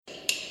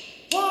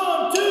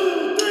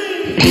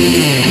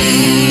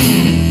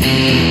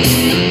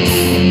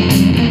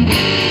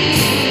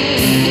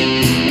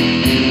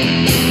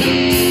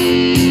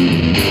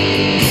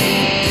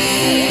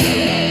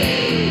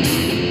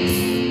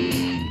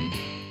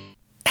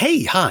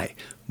Hi.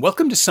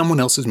 Welcome to Someone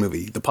Else's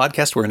Movie, the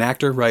podcast where an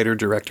actor, writer,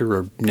 director,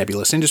 or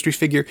nebulous industry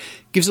figure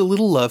gives a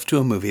little love to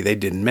a movie they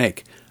didn't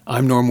make.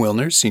 I'm Norm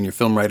Wilner, senior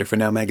film writer for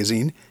Now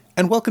Magazine,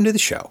 and welcome to the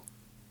show.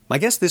 My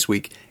guest this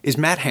week is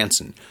Matt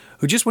Hanson,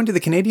 who just went to the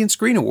Canadian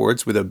Screen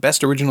Awards with a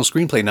Best Original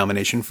Screenplay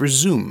nomination for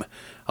Zoom,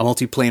 a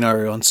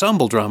multiplanar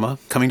ensemble drama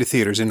coming to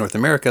theaters in North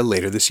America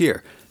later this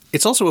year.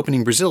 It's also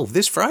opening Brazil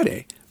this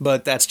Friday,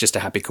 but that's just a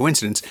happy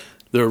coincidence.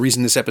 The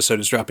reason this episode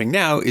is dropping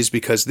now is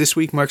because this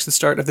week marks the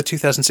start of the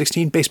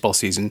 2016 baseball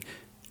season,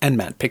 and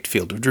Matt picked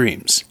Field of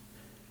Dreams.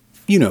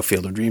 You know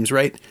Field of Dreams,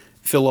 right?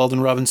 Phil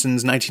Alden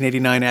Robinson's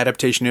 1989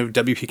 adaptation of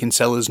W.P.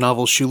 Kinsella's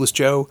novel Shoeless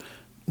Joe,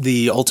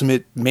 the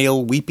ultimate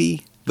male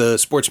weepy, the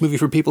sports movie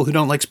for people who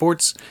don't like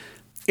sports.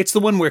 It's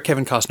the one where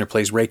Kevin Costner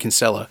plays Ray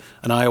Kinsella,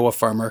 an Iowa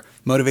farmer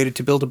motivated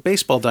to build a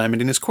baseball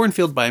diamond in his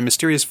cornfield by a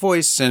mysterious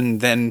voice,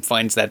 and then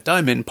finds that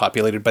diamond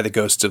populated by the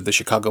ghosts of the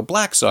Chicago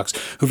Black Sox,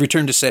 who've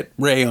returned to set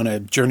Ray on a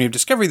journey of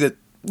discovery that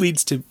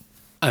leads to...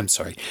 I'm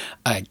sorry,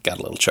 I got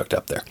a little choked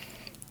up there.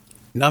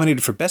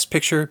 Nominated for Best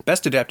Picture,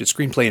 Best Adapted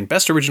Screenplay, and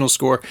Best Original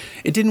Score,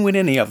 it didn't win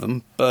any of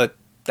them, but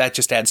that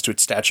just adds to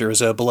its stature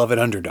as a beloved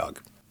underdog.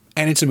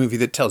 And it's a movie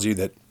that tells you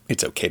that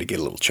it's okay to get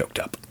a little choked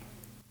up.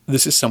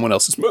 This is Someone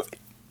Else's Movie.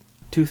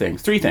 Three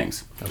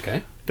things.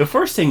 Okay. The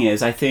first thing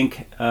is, I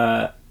think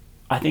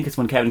it's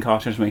when Kevin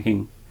Costner's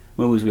making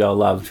movies we all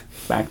loved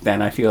back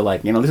then. I feel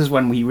like, this is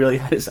when he really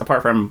had his,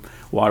 apart from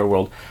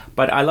Waterworld.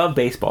 But I love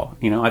baseball.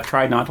 I've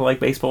tried not to like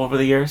baseball over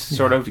the years,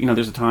 sort of.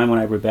 There's a time when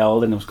I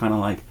rebelled and it was kind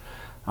of like,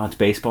 oh, it's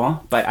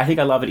baseball. But I think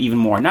I love it even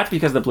more. Not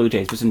because of the Blue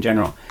Jays, but in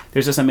general.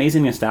 There's this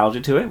amazing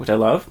nostalgia to it, which I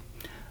love.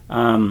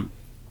 I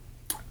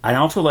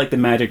also like the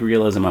magic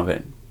realism of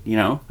it.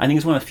 I think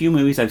it's one of the few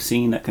movies I've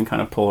seen that can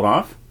kind of pull it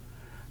off.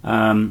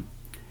 And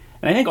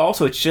I think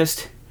also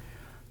it's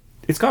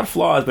got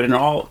flaws, but in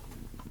all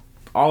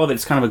of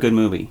it's kind of a good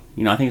movie.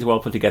 I think it's well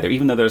put together,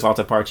 even though there's lots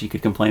of parts you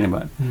could complain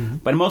about. Mm-hmm.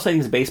 But mostly I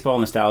think it's baseball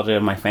nostalgia,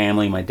 my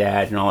family, my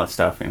dad, and all that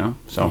stuff,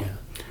 So, yeah.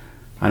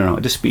 I don't know,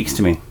 it just speaks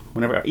to me.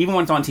 Even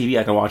when it's on TV,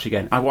 I can watch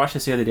again. I watched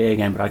this the other day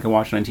again, but I can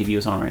watch it on TV.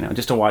 It's on right now,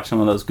 just to watch some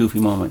of those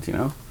goofy moments,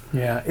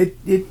 Yeah,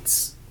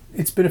 it's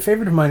been a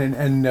favorite of mine,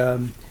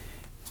 and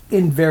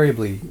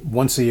invariably,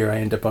 once a year, I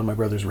end up on my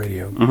brother's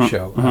radio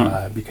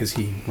show because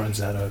he runs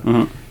out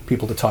of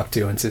people to talk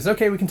to and says,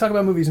 okay, we can talk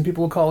about movies, and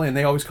people will call in.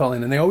 They always call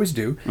in, and they always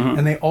do.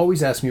 And they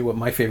always ask me what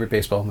my favorite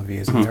baseball movie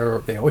is. And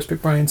they always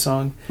pick Brian's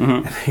Song,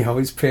 and they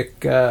always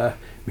pick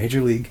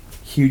Major League.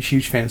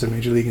 Huge fans of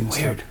Major League. And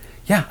weird. So,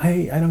 yeah,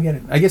 I don't get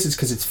it. I guess it's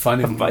because it's fun.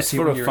 And it's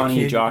sort of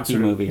funny, jockey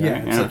movie.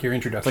 Yeah, it's like your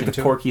introduction to it. Like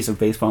the Porky's of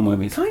baseball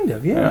movies. Kind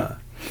of, yeah.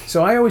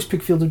 So I always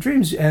pick Field of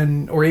Dreams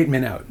or 8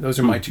 Men Out. Those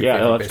are my two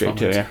favorite baseball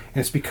movies. And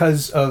it's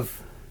because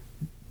of...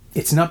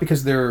 It's not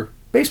because they're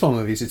baseball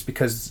movies. It's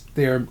because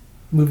they're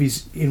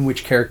movies in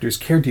which characters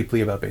care deeply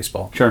about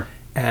baseball. Sure.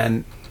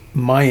 And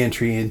my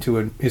entry into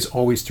it is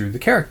always through the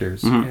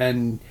characters.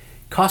 And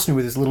Costner,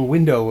 with his little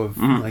window of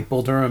like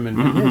Bull Durham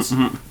and this,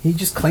 he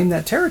just claimed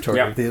that territory.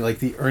 Yeah.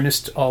 The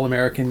earnest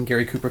all-American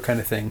Gary Cooper kind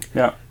of thing.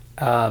 Yeah.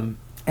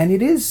 And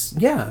it is,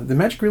 the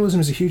magic realism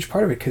is a huge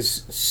part of it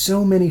because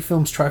so many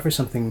films try for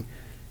something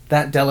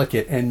that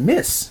delicate and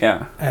miss.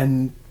 Yeah.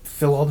 And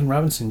Phil Alden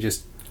Robinson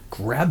just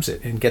grabs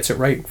it and gets it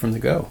right from the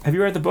go. Have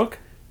you read the book?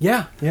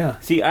 Yeah.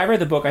 See, I read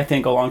the book, I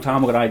think, a long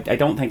time ago, but I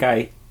don't think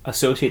I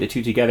associate the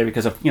two together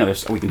because of, we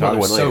can talk about it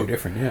later. So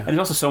different, yeah. And there's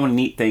also so many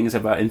neat things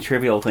about, and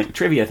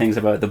trivia things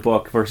about the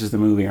book versus the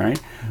movie,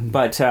 right?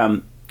 But,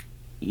 to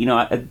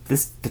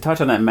touch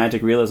on that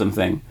magic realism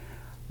thing,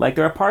 like,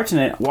 there are parts in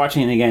it,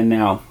 watching it again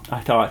now,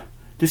 I thought,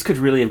 this could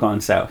really have gone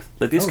south.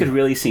 Like, this could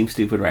really seem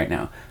stupid right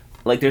now.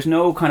 Like, there's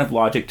no kind of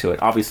logic to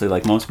it, obviously,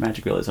 like most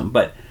magic realism.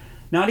 But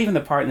not even the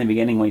part in the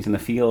beginning when he's in the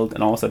field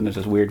and all of a sudden there's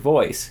this weird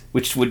voice,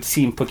 which would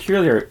seem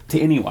peculiar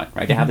to anyone,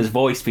 right? To have this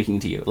voice speaking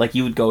to you. Like,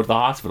 you would go to the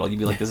hospital, you'd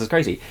be like, this is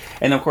crazy.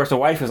 And, of course, the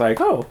wife was like,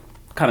 oh,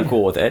 kind of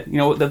cool with it.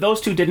 Those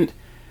two didn't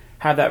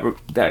have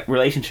that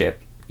relationship.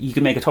 You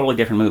could make a totally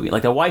different movie.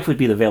 Like, the wife would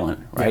be the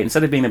villain, right? Yeah.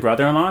 Instead of being the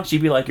brother-in-law,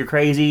 she'd be like, you're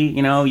crazy,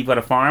 you've got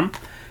a farm.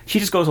 She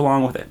just goes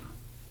along with it.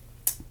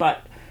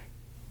 But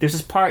there's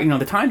this part,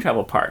 the time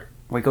travel part,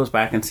 where he goes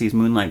back and sees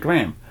Moonlight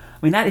Graham.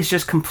 I mean, that is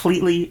just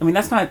completely... I mean,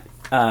 that's not...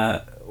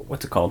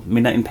 what's it called?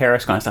 Midnight in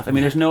Paris kind of stuff. I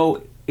mean, there's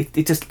no...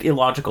 It's just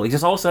illogical. He's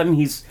just all of a sudden,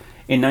 he's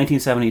in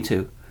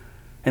 1972.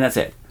 And that's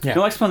it. Yeah.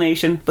 No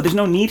explanation, but there's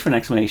no need for an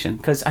explanation.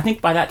 Because I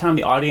think by that time,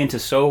 the audience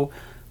is so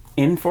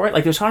in for it.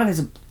 Like, there's kind of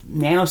this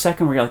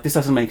nanosecond where you're like, this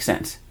doesn't make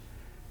sense.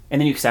 And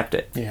then you accept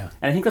it. Yeah.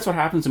 And I think that's what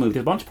happens in the movie.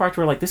 There's a bunch of parts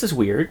where like, this is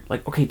weird.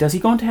 Like, okay, does he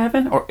go into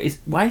heaven? Or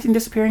why is he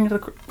disappearing into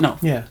the... No.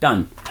 Yeah.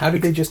 Done. How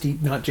did they just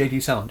eat not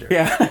J.D. Salinger?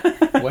 Yeah.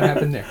 What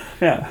happened there?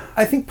 Yeah.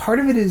 I think part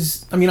of it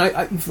is... I mean,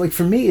 I like,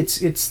 for me, it's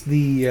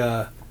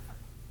the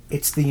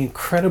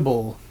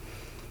incredible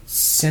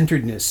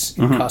centeredness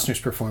in Costner's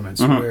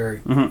performance,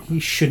 where he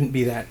shouldn't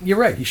be that. You're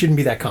right. He shouldn't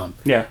be that calm.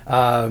 Yeah.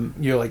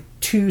 You're like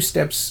 2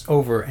 steps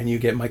over, and you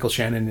get Michael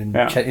Shannon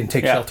in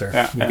Take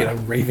Shelter. You get a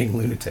raving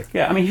lunatic.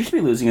 Yeah, I mean, he should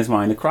be losing his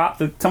mind.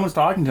 Someone's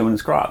talking to him in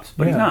his crops,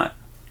 but he's not.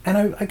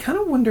 And I kind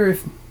of wonder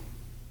if...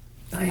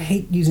 I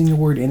hate using the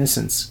word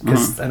innocence,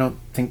 because I don't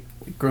think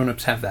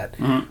grown-ups have that.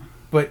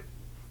 But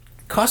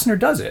Costner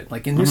does it.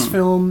 Like in this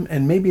film,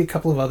 and maybe a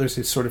couple of others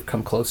have sort of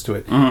come close to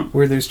it,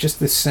 where there's just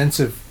this sense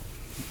of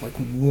like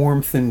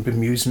warmth and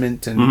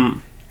bemusement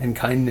and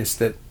kindness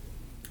that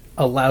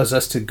allows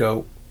us to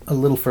go a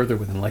little further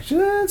with him. Like,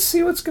 let's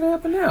see what's going to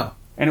happen now.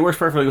 And it works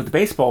perfectly with the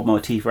baseball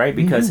motif, right?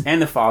 Because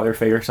and the father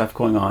figure stuff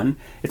going on.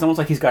 It's almost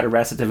like he's got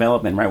Arrested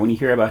Development, right? When you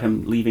hear about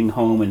him leaving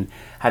home and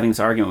having this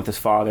argument with his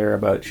father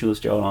about Shoeless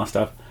Joe and all that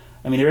stuff.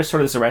 I mean, there is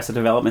sort of this Arrested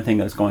Development thing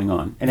that's going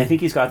on. And I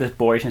think he's got this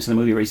boyishness in the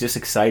movie where he's just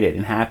excited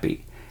and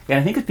happy. And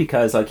I think it's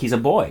because like he's a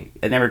boy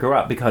that never grew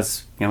up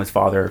because his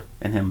father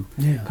and him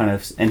kind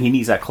of, and he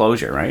needs that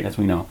closure, right? As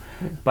we know.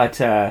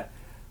 But I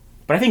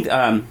think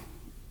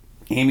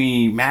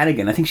Amy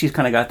Madigan, I think she's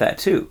kind of got that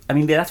too. I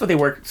mean, that's why they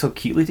work so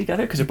cutely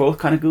together because they're both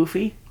kind of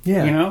goofy.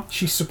 Yeah,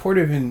 she's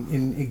supportive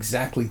in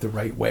exactly the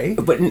right way.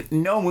 But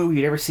no movie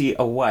you'd ever see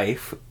a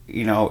wife,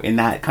 in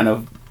that kind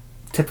of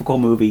typical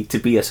movie to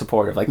be a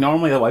supportive. Like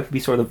normally the wife would be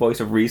sort of the voice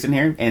of reason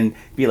here and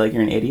be like,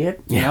 you're an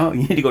idiot, you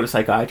need to go to a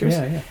psychiatrist.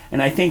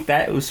 And I think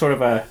that was sort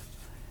of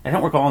I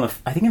don't recall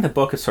I think in the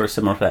book it's sort of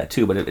similar to that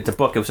too, but it's a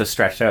book, it was just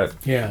stretched out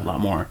a lot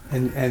more.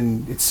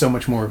 And it's so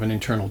much more of an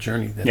internal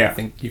journey that I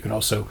think you can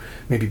also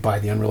maybe buy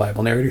the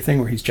unreliable narrator thing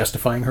where he's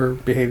justifying her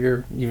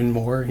behavior even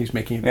more, he's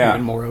making it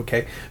even more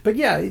okay. But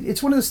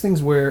it's one of those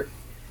things where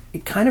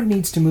it kind of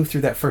needs to move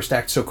through that first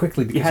act so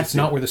quickly because it's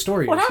not where the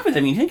story is. What happens, I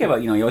mean, think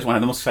about, you always want to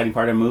have the most exciting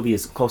part of a movie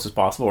as close as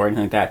possible or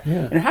anything like that. Yeah.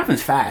 And it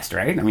happens fast,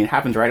 right? I mean, it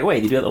happens right away.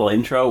 You do a little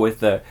intro with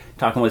the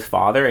talking with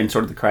father and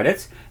sort of the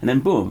credits, and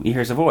then boom, he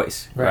hears a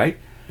voice, right?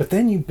 But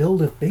then you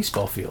build a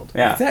baseball field.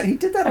 Yeah. He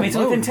did that alone. It's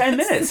within 10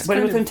 minutes.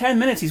 But within 10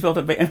 minutes, he's built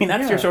a... I mean,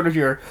 that's your sort of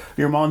your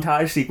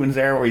montage sequence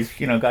there where he's,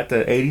 got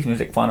the 80s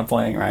music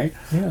playing, right?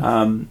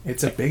 Yeah.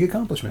 It's a big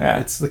accomplishment. Yeah.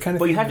 It's the kind of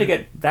But you have to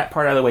get that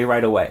part out of the way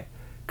right away.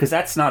 Because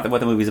that's not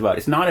what the movie's about.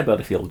 It's not about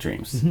a field of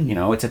dreams.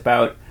 It's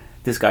about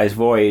this guy's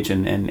voyage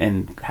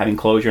and having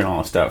closure and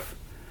all that stuff.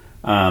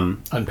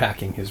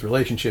 Unpacking his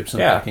relationships,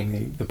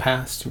 unpacking the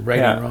past,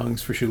 righting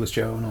wrongs for Shoeless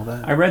Joe and all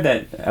that. I read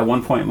that at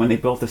one point when they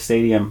built the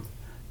stadium,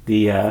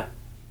 the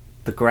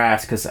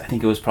grass, because I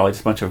think it was probably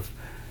just a bunch of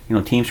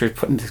teamsters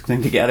putting this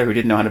thing together who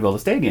didn't know how to build a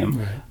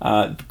stadium.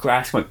 The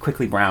grass went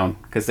quickly brown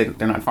because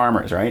they're not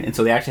farmers, right? And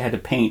so they actually had to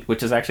paint,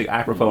 which is actually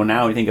apropos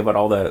now. You think about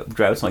all the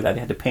droughts like that. They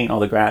had to paint all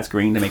the grass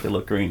green to make it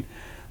look green.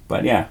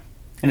 But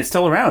and it's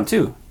still around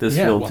too. This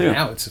field too.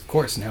 Now it's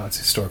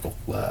historical.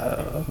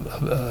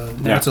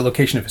 Now it's a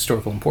location of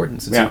historical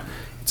importance.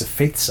 It's a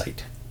faith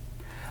site.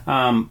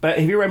 But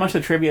have you read much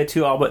of the trivia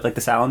too, all but like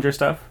the Salinger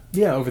stuff?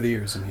 Yeah, over the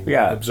years. I mean,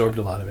 absorbed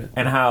a lot of it.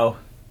 And how,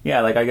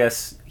 I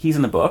guess he's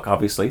in the book,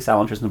 obviously.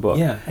 Salinger's in the book.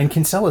 Yeah, and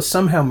Kinsella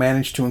somehow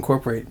managed to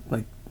incorporate,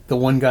 like, the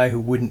one guy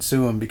who wouldn't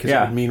sue him because it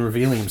would mean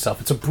revealing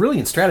himself. It's a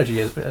brilliant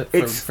strategy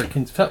for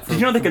Kinsella. Did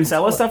you know the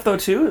Kinsella stuff, though,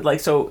 too?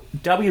 Like, so,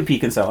 W.P.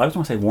 Kinsella, I just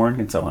want to say Warren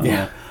Kinsella.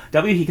 Yeah.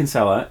 W.P.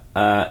 Kinsella,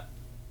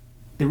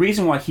 the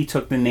reason why he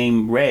took the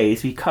name Ray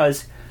is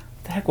because,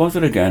 what the heck was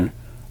it again?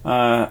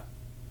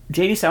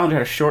 J.D. Salinger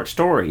had a short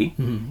story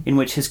in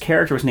which his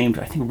character was named,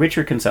 I think,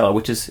 Richard Kinsella,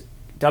 which is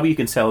W.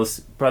 Kinsella's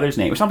brother's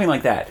name, or something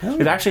like that. Oh.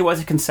 It actually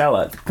was a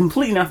Kinsella.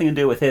 Completely nothing to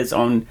do with his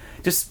own,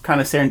 just kind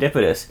of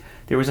serendipitous.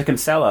 There was a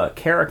Kinsella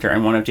character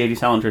in one of J.D.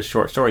 Salinger's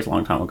short stories a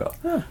long time ago.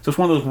 Oh. So it's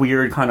one of those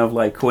weird kind of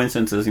like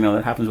coincidences,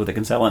 that happens with a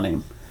Kinsella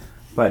name.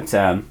 But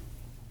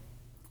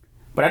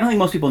I don't think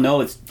most people know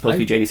it's supposed to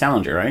be J.D.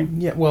 Salinger, right?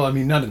 Yeah, well, I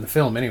mean, not in the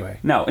film anyway.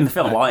 No, in the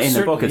film. Well, in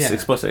the book it's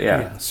explicit,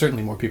 Yeah,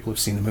 certainly more people have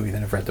seen the movie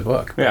than have read the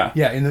book. Yeah.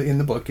 Yeah, in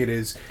the book it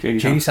is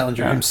J.D.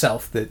 Salinger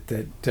himself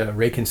that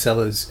Ray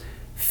Kinsella's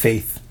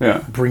faith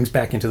brings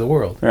back into the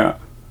world. Yeah.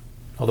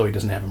 Although he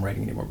doesn't have him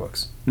writing any more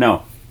books.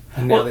 No.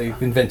 And now they've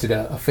invented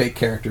a fake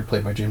character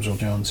played by James Earl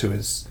Jones who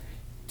is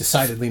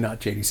decidedly not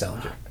J.D.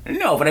 Salinger.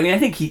 No, but I mean, I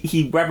think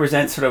he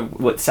represents sort of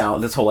what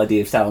this whole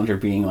idea of Salinger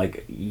being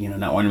like,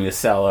 not wanting to be a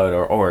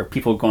sellout or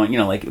people going,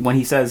 like when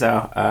he says,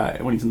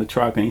 when he's in the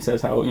truck and he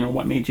says how,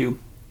 what made you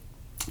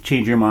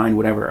change your mind,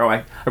 whatever. Oh,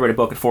 I read a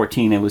book at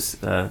 14. It was,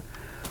 what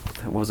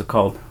was it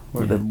called?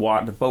 Or the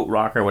boat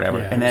rock or whatever.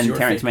 And then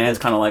Terrence Mann's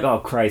kind of like, oh,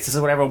 Christ, this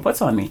is what everyone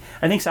puts on me.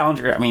 I think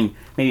Salinger, I mean,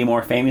 maybe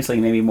more famously,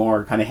 maybe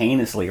more kind of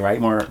heinously, right?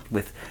 More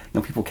with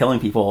people killing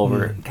people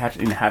over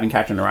having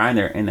Catcher in the Rye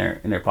in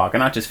their pocket.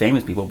 Not just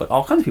famous people, but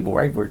all kinds of people,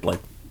 right? Were like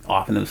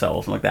offing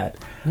themselves and like that.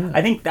 Yeah.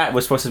 I think that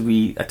was supposed to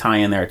be a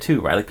tie-in there too,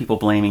 right? Like people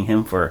blaming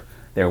him for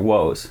their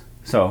woes.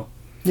 So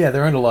yeah,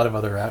 there aren't a lot of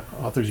other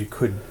authors you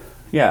could.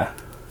 Yeah.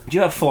 Do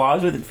you have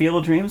flaws with Field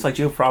of Dreams? Like,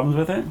 do you have problems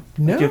with it?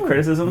 No. Do you have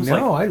criticisms?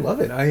 No, I love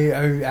it.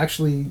 I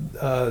actually,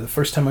 the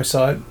first time I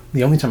saw it,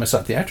 the only time I saw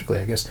it theatrically,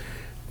 I guess,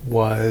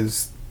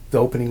 was the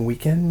opening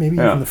weekend, maybe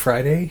even the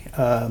Friday.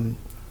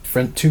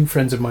 Two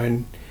friends of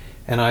mine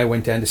and I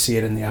went down to see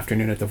it in the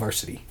afternoon at the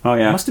Varsity. Oh,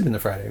 yeah. It must have been the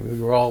Friday. We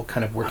were all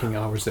kind of working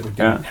hours that we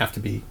didn't have to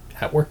be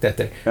at work that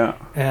day. Yeah.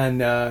 And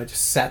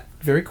just sat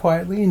very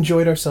quietly,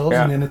 enjoyed ourselves,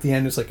 Yeah. and then at the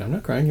end it's like, I'm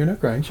not crying, you're not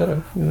crying, shut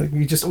up. Like,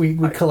 we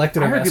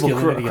collected I our heard people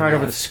masculinity. cried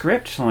over the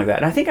script or something like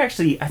that. And I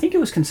think it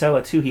was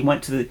Kinsella too. He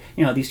went to the,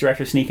 these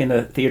directors sneak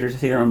into theaters to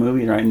see their own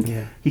movies, right?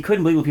 And he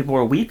couldn't believe when people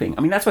were weeping.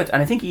 I mean, that's what,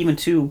 and I think even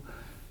too,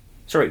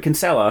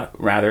 Kinsella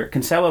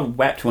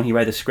wept when he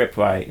read the script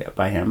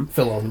by him.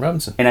 Phil Alden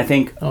Robinson. And I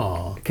think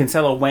Aww.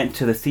 Kinsella went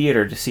to the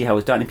theater to see how it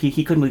was done, and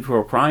he couldn't believe people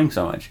were crying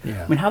so much.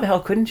 Yeah. I mean, how the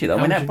hell couldn't you, though?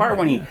 How I mean, would that you part know?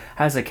 when Yeah. he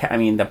has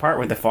the part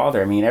with the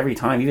father, I mean, every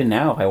time, even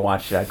now, if I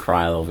watch that, I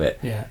cry a little bit.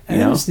 Yeah.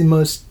 And it was the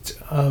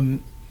most, I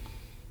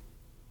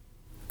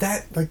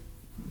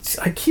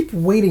keep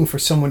waiting for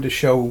someone to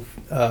show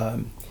a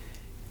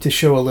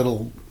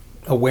little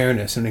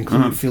awareness and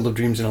include Field of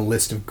Dreams in a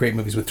list of great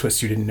movies with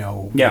twists you didn't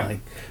know. Yeah.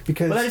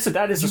 Because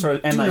that is the sort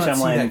of M. do Night not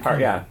see Shyamalan that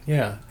part, coming.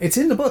 Yeah. It's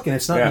in the book and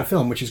it's not in the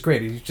film, which is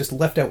great. He just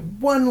left out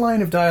one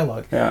line of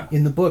dialogue. Yeah.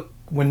 In the book,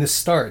 when this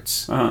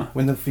starts,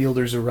 when the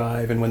fielders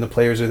arrive and when the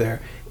players are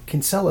there,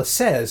 Kinsella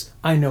says,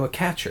 I know a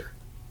catcher.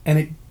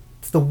 And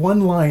it's the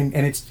one line,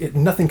 and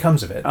nothing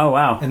comes of it. Oh,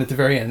 wow. And at the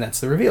very end, that's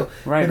the reveal.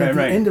 Right, but at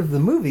the right. end of the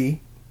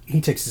movie, he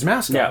takes his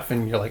mask off,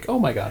 and you're like, oh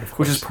my god, of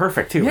course. Which is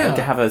perfect, too, Yeah. right?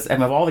 To have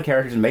of all the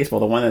characters in baseball,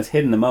 the one that's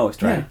hidden the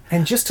most, right? Yeah.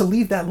 And just to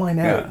leave that line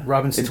out,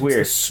 Robinson, It's weird.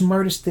 the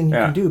smartest thing you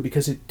can do,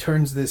 because it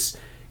turns this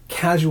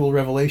casual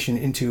revelation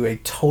into a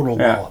total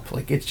wallop.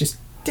 Like, it's just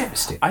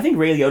devastating. I think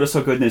Ray Liotta's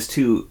so good in this,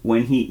 too,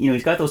 when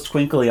he's got those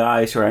twinkly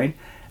eyes, right?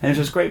 And there's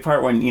this great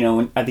part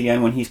when, at the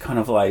end, when he's kind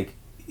of like,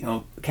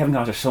 Kevin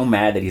Costner's so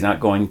mad that he's not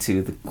going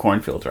to the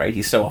cornfields, right?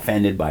 He's so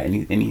offended by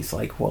it, and he's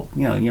like, well,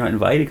 you're not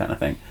invited, kind of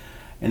thing.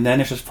 And then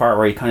there's this part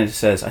where he kind of just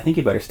says, I think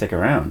you better stick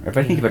around, or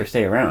I think you better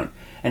stay around.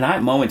 And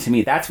that moment, to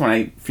me, that's when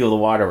I feel the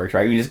waterworks,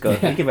 right? You just go, I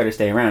think you better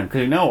stay around,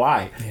 because you know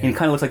why. Yeah. And he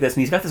kind of looks like this,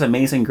 and he's got this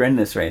amazing grin in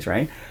his face,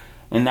 right?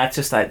 And that's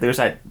just that, there's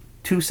that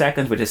 2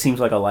 seconds, which it seems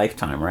like a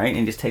lifetime, right? And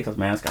he just takes his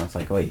mask off. It's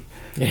like, wait,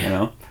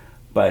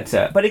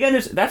 But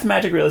again, that's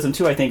magic realism,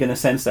 too, I think, in the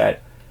sense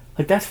that,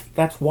 like,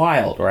 that's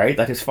wild, right?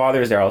 Like, his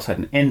father is there all of a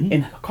sudden.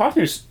 And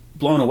Costner's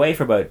blown away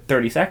for about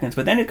 30 seconds,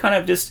 but then it kind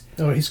of just...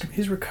 Oh,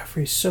 his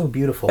recovery is so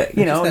beautiful. It's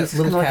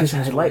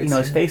kind of like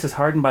his face is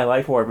hardened by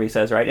life, whatever he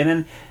says, right?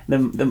 And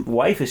then the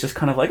wife is just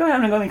kind of like, oh, I'm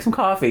going to go make some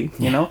coffee,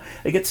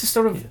 Like, it's just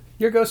sort of...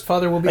 Your ghost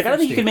father will be like, I don't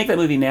think you could make that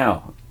movie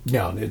now.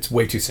 No, it's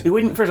way too soon. It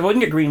wouldn't, first of all, it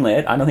wouldn't get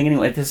greenlit. I don't think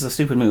anyway. This is a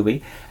stupid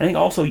movie. I think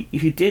also,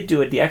 if you did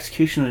do it, the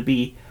execution would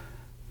be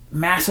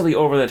massively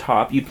over the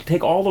top. You'd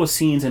take all those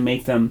scenes and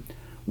make them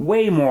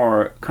way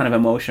more kind of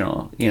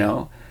emotional,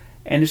 And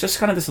there's just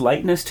kind of this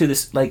lightness to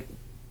this, like,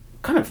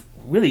 kind of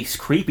really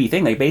creepy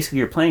thing. Like, basically,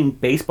 you're playing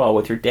baseball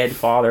with your dead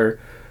father,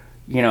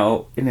 in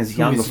his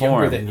younger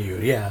form. Younger than you,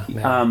 yeah.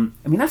 I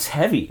mean, that's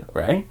heavy,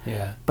 right?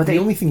 Yeah. But the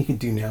only thing you can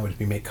do now would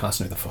be make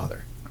Costner the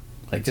father.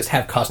 Like, just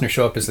have Costner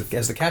show up as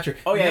the catcher.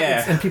 Oh,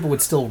 yeah. And people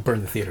would still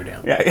burn the theater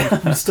down. Yeah.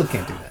 You still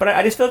can't do that. But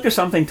I just feel like there's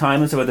something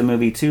timeless about the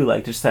movie, too.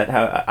 Like, just that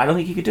how... I don't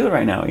think you could do it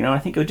right now, I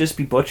think it would just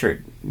be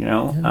butchered,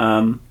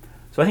 Yeah.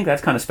 So I think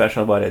that's kind of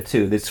special about it,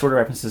 too. It sort of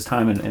references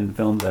time in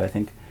films that I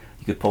think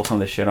you could pull some of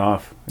this shit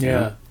off.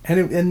 Yeah.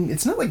 And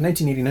it's not like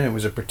 1989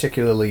 was a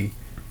particularly...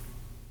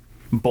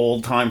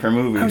 bold time for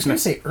movies. I was going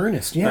to say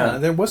earnest, yeah.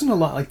 There wasn't a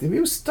lot, like,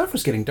 stuff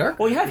was getting dark.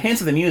 Well, you have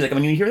hints of the music. I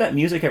mean, you hear that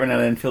music every now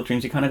and then in Field of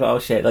Dreams, you kind of go, oh,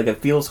 shit. Like, it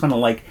feels kind of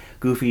like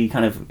goofy,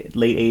 kind of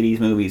late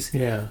 80s movies.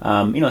 Yeah.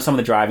 Some of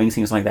the driving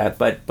scenes like that.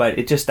 But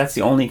it just, that's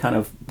the only kind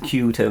of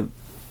cue to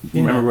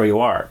remember where you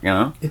are,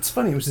 It's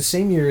funny. It was the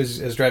same year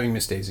as Driving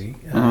Miss Daisy.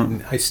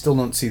 And I still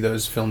don't see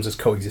those films as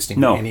coexisting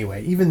No. in any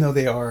way. Even though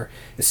they are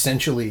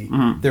essentially,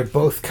 they're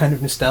both kind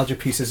of nostalgia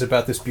pieces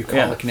about this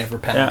bucolic never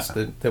past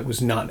that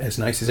was not as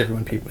nice as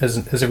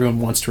everyone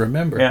wants to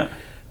remember. Yeah.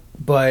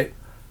 But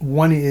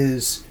one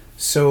is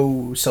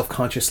so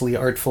self-consciously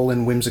artful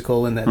and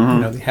whimsical, and that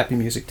the happy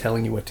music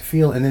telling you what to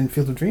feel. And then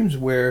Field of Dreams,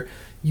 where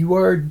you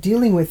are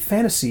dealing with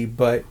fantasy,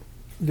 but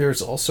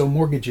there's also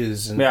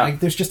mortgages, and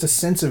there's just a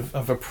sense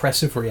of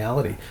oppressive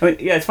reality. I mean,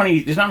 it's funny.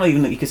 There's not really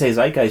even you could say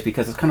zeitgeist,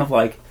 because it's kind of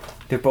like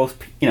they're both,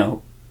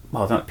 well,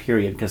 it's not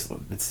period, because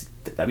it's.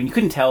 I mean, you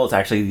couldn't tell it's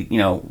actually the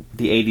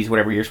 80s,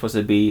 whatever you're supposed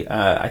to be.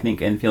 I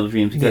think in Field of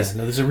Dreams, because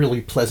there's a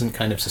really pleasant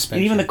kind of suspension.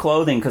 And even the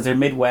clothing, because they're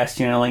Midwest,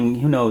 like,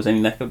 who knows? I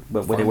mean, that's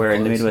what they wear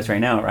in the Midwest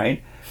right now,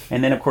 right?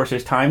 And then, of course,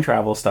 there's time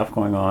travel stuff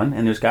going on,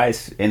 and there's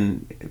guys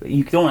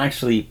you don't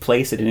actually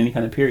place it in any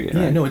kind of period.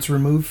 Yeah, right? no, it's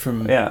removed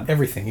from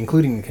everything,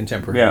 including the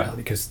contemporary reality,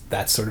 because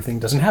that sort of thing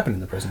doesn't happen in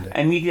the present day.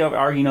 And we could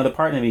argue, the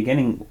part in the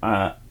beginning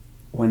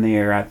when they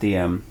are at the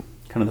kind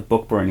of the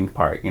book burning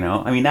part,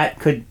 I mean, that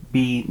could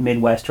be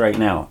Midwest right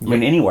now. I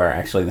mean, anywhere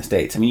actually in the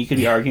States. I mean, you could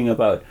be arguing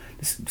about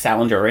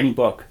Salinger or any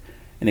book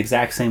in the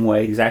exact same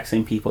way, the exact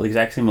same people, the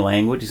exact same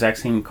language, the exact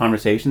same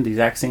conversation, the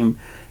exact same,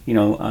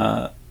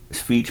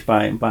 speech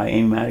by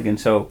Amy Madigan.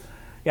 So,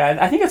 yeah,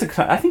 I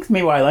think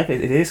maybe why I like it.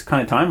 It is kind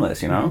of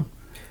timeless, Mm-hmm.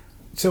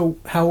 So,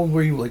 how old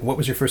were you? Like, what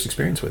was your first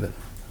experience with it?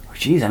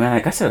 Jeez, I mean, I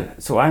guess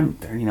so. I'm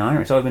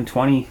 39, so I've been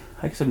 20.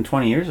 I guess I've been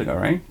 20 years ago,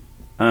 right?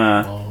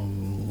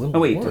 little Oh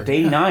wait, more. to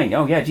 89.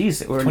 Oh yeah,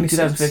 geez, we're in 26.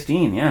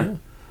 2015. Yeah.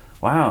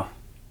 Wow.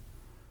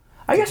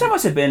 I guess I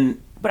must have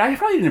been, but I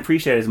probably didn't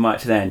appreciate it as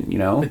much then.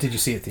 But did you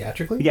see it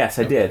theatrically? Yes,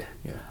 I did.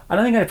 Yeah. I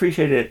don't think I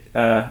appreciated it.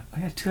 Yeah,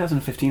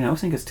 2015. I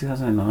always think it's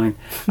 2009.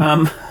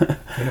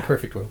 In a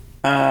perfect world.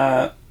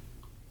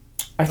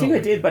 I think I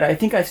did, but I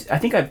think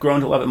I've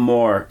grown to love it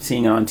more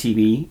seeing it on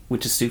TV,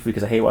 which is stupid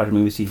because I hate watching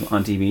movies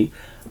on TV,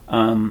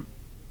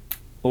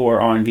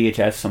 or on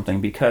VHS or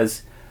something,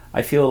 because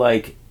I feel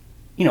like,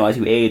 as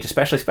you age,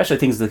 especially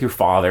things like your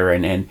father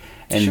and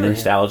the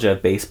nostalgia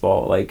of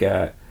baseball, like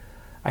I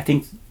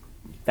think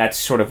that's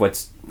sort of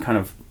what's kind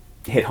of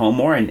hit home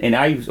more. And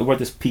I wrote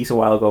this piece a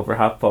while over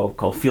HuffPo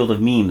called Field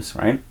of Memes,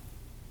 right?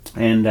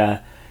 And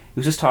it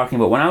was just talking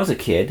about when I was a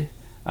kid.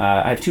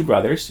 I have two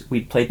brothers.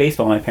 We'd play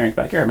baseball in my parents'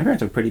 backyard. My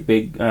parents have a pretty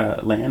big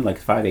land, like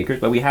 5 acres,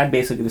 but we had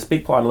basically this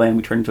big plot of land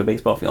we turned into a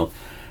baseball field.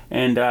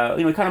 And,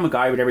 we kind of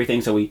MacGyvered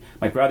everything, so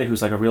my brother,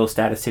 who's like a real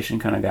statistician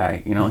kind of guy,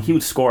 he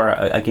would score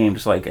a game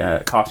just like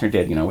Costner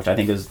did, which I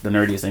think is the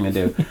nerdiest thing to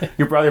do.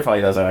 Your brother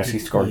probably does actually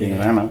score games,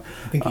 I don't know.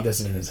 I think he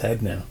does it in his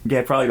head now.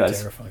 Yeah, probably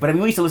does. Terrifying. But I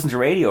mean, we used to listen to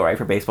radio, right,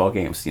 for baseball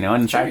games, and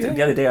in fact,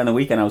 the other day on the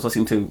weekend, I was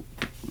listening to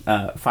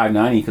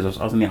 590 because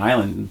I was on the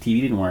island and TV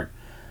didn't work.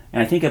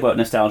 And I think about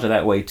nostalgia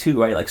that way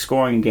too, right? Like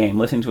scoring a game,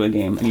 listening to a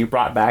game, and you're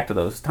brought back to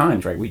those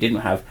times, right? We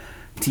didn't have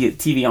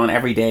TV on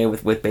every day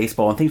with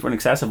baseball, and things weren't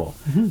accessible.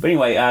 Mm-hmm. But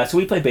anyway, so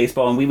we played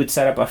baseball, and we would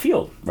set up a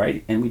field,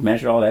 right? And we'd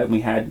measure all that, and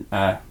we had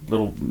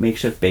little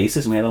makeshift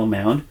bases, and we had a little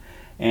mound.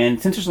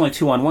 And since there's only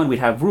 2-on-1, we'd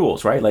have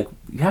rules, right? Like,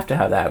 you have to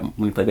have that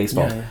when you play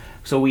baseball. Yeah.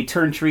 So we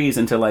turn trees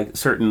into, like,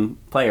 certain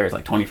players,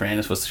 like Tony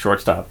Fernandez was the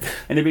shortstop.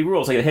 And there'd be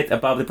rules, like, it hit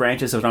above the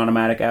branches, it was an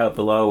automatic out,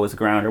 below was the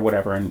ground or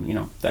whatever,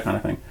 and, that kind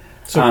of thing.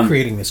 So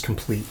creating this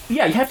complete...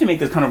 Yeah, you have to make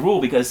this kind of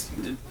rule because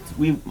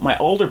my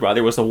older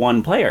brother was the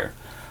one player.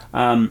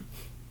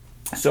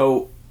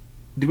 So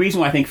the reason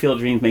why I think Field of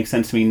Dreams makes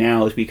sense to me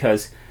now is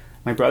because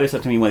my brother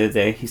said to me one other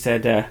day, he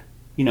said, there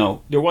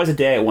was a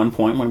day at one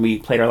point when we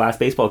played our last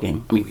baseball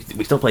game. I mean,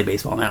 we still play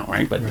baseball now,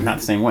 right? But not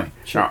the same way.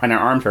 Sure. And our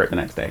arms hurt the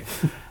next day.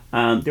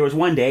 There was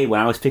one day when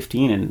I was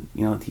 15 and,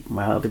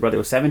 my other brother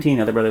was 17,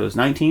 the other brother was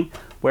 19,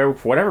 where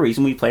for whatever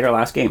reason we played our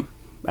last game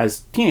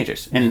as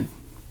teenagers. And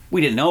we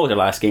didn't know it was our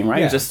last game, right?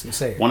 Yeah, it was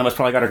just one of us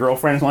probably got a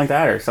girlfriend or something like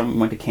that, or someone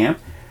went to camp.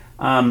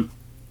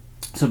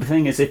 So the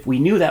thing is, if we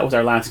knew that was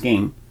our last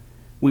game,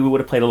 we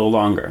would have played a little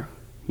longer,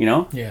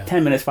 Yeah.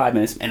 10 minutes, 5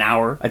 minutes, an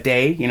hour, a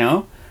day,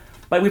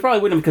 But we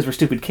probably wouldn't have because we're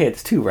stupid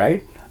kids too,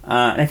 right?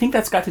 And I think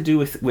that's got to do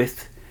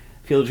with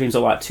Field of Dreams a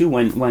lot too,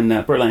 when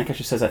Burt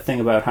Lancaster says that thing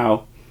about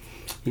how,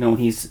 when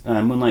he's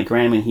Moonlight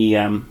Graham and he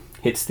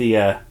hits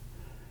the...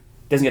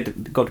 doesn't get to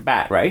go to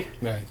bat, right?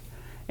 Right.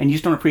 And you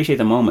just don't appreciate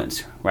the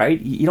moments, right?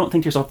 You don't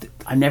think to yourself,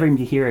 I'm never going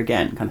to be here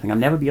again, kind of thing. I'll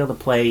never be able to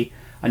play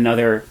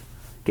another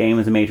game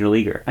as a major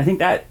leaguer. I think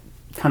that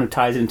kind of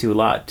ties into a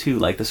lot, too,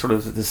 like the sort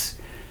of this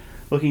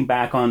looking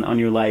back on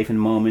your life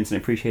and moments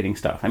and appreciating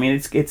stuff. I mean,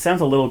 it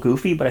sounds a little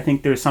goofy, but I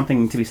think there's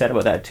something to be said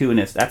about that, too, and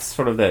that's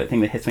sort of the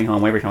thing that hits me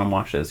home every time I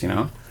watch this, And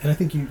I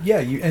think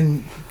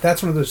and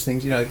that's one of those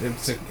things,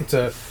 it's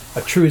a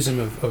truism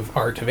of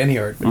art, of any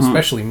art, but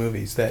especially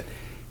movies, that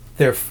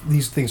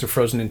these things are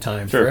frozen in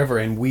time forever,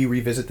 and we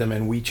revisit them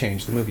and we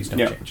change. The movies don't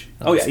change.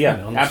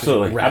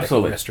 Absolutely,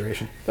 absolutely.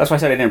 Restoration. That's why I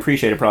said I didn't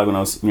appreciate it probably when I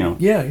was,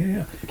 Yeah.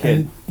 a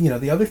kid.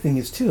 And the other thing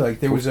is too,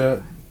 like there was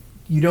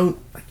you don't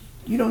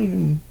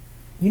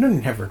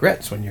even have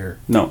regrets when you're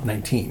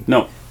 19.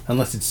 No.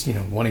 Unless it's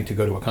wanting to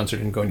go to a concert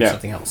and going to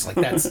something else. Like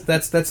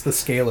that's the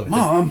scale of it.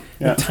 Mom,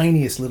 the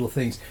tiniest little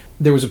things.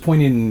 There was a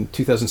point in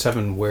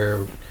 2007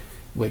 where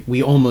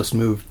we almost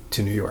moved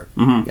to New York.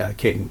 Mm-hmm.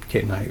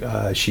 Kate and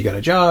I. She got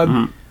a job.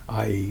 Mm-hmm.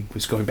 I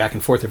was going back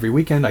and forth every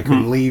weekend. I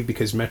couldn't leave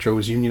because Metro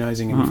was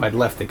unionizing, and if I'd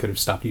left, they could have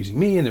stopped using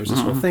me. And there was this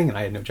whole thing, and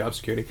I had no job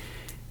security.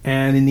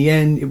 And in the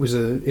end,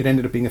 it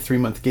ended up being a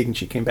 3-month gig, and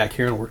she came back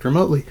here and worked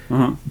remotely.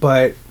 Mm-hmm.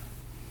 But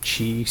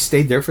she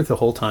stayed there for the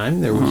whole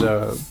time. There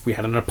was we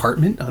had an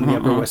apartment on the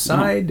Upper West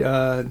Side,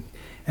 and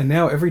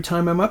now every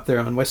time I'm up there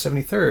on West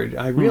 73rd,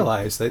 I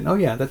realize that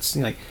that's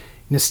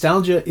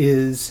nostalgia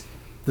is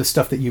the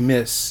stuff that you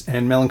miss,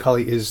 and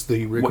melancholy is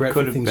the regret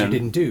for things you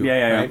didn't do.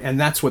 Right? And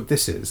that's what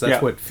this is.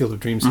 That's what Field of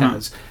Dreams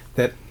has.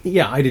 That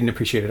I didn't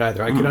appreciate it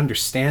either. I could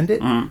understand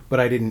it, but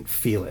I didn't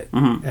feel it.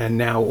 And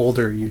now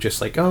older, you're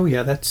just like,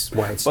 that's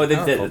why it's so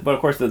powerful. But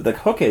of course, the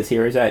hook is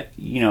here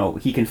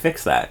he can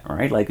fix that,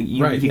 right? Like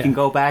you can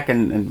go back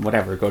and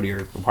whatever, go to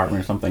your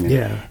apartment or something.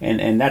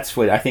 And that's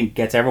what I think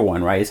gets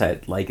everyone, right? Is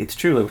that it's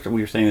true.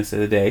 We were saying this the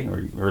other day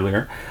or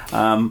earlier,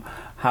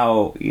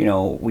 how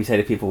we say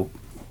to people,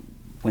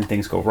 when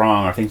things go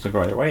wrong or things don't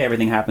go their way,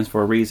 everything happens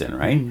for a reason,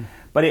 right?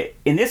 But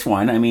in this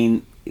one, I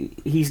mean,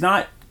 he's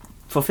not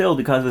fulfilled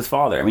because of his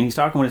father. I mean, he's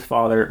talking with his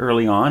father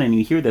early on, and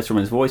you hear this from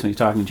his voice when he's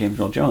talking to James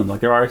Earl Jones. Like,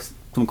 there are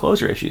some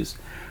closure issues.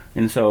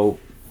 And so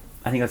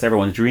I think that's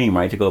everyone's dream,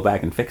 right, to go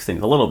back and fix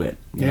things a little bit.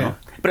 You know?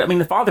 But, I mean,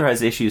 the father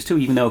has issues, too,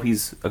 even though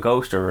he's a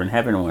ghost or in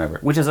heaven or whatever,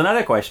 which is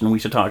another question we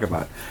should talk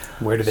about.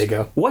 Where do they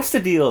go? What's the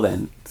deal,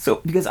 then?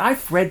 So, because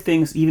I've read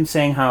things even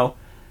saying how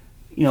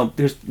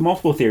there's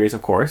multiple theories,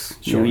 of course.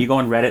 Sure. You go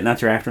on Reddit and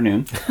that's your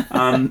afternoon.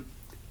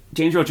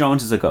 James Earl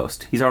Jones is a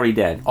ghost. He's already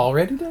dead.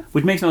 Already dead?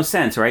 Which makes no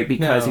sense, right?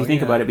 Because you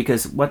think about it,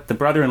 because the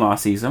brother-in-law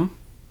sees him.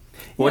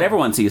 Well,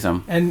 everyone sees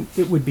him. And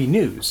it would be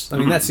news. I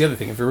mean, that's the other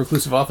thing. If a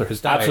reclusive author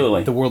has died,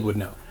 Absolutely. The world would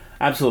know.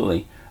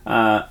 Absolutely.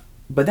 But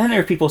then there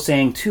are people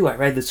saying, too, I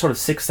read this sort of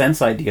Sixth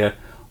Sense idea,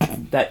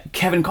 that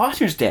Kevin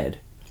Costner's dead.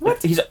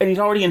 What? He's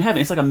already in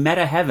heaven. It's like a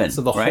meta heaven.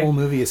 So the whole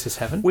movie is his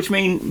heaven?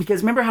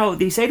 Because remember how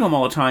they say to him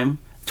all the time,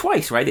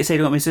 twice, right? They say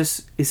to him, is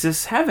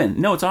this heaven?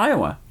 No, it's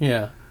Iowa.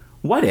 Yeah.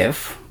 What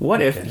if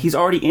he's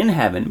already in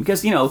heaven?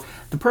 Because,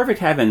 the perfect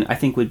heaven, I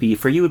think, would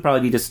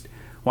probably be just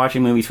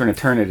watching movies for an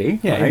eternity.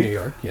 Yeah, right? in New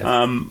York, yes.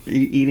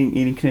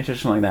 Eating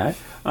conditions, something like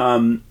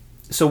that.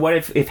 So what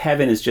if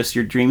heaven is just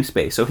your dream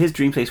space? So his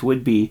dream space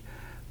would be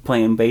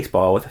playing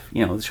baseball with,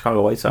 the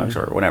Chicago White Sox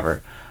or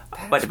whatever.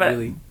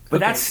 But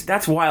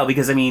that's wild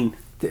because, I mean...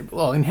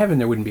 Well, in heaven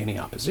there wouldn't be any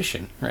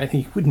opposition, right?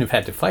 He wouldn't have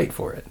had to fight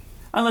for it.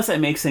 Unless that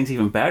makes things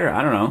even better.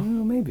 I don't know.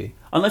 Well, maybe.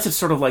 Unless it's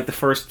sort of like the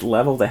first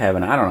level to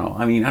heaven. I don't know.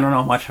 I mean, I don't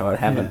know much about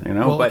heaven,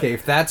 Well, okay,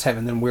 if that's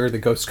heaven, then where are the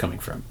ghosts coming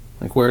from?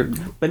 Like, where...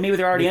 But maybe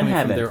they're already in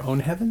heaven. From their own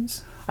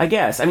heavens? I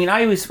guess. I mean,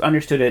 I always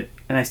understood it,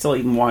 and I still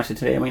even watched it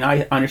today. I mean,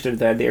 I understood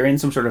that they're in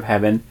some sort of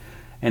heaven,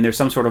 and there's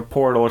some sort of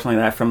portal or something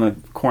like that from the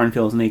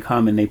cornfields, and they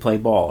come and they play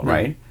ball,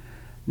 right?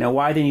 Now,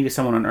 why they needed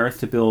someone on Earth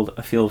to build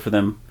a field for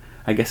them,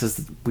 I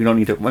guess we don't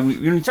need to... When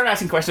you start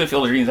asking questions of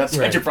Field of Dreams, that's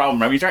such a problem,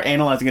 right? When you start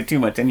analyzing it too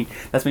much, and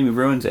that's maybe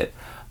ruins it.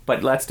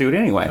 But let's do it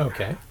anyway.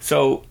 Okay.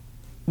 So...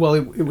 Well,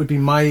 it would be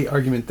my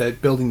argument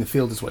that building the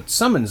field is what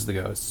summons the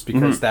ghosts,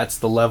 because that's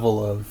the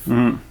level of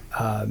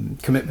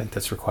commitment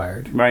that's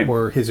required. Right.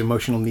 Or his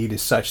emotional need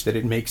is such that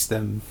it makes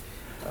them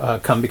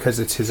come because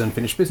it's his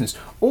unfinished business.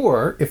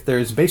 Or if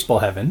there's baseball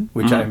heaven,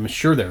 which I'm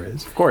sure there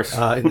is, of course,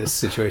 in this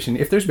situation,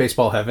 if there's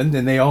baseball heaven,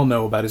 then they all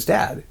know about his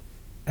dad,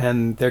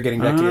 and they're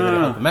getting back together to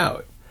help him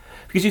out.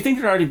 Because you think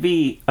there'd already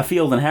be a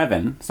field in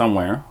heaven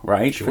somewhere,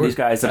 right? Sure. For these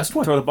guys that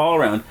throw the ball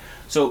around.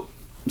 So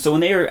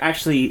when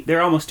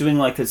they're almost doing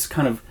like this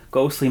kind of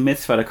ghostly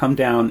mitzvah to come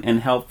down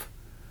and help.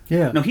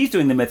 Yeah. No, he's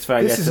doing the mitzvah.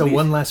 I guess. This is a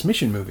one last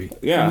mission movie.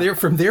 Yeah.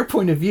 From their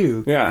point of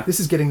view. Yeah. This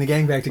is getting the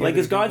gang back together. Like,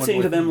 is God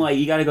saying to them, like,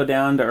 you got to go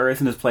down to Earth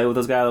and just play with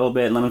this guy a little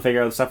bit and let him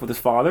figure out the stuff with his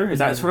father? Is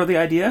that sort of the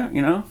idea?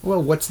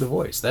 Well, what's the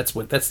voice? That's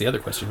the other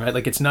question, right?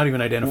 Like, it's not even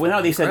identified. Well,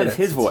 now they said it's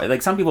his voice.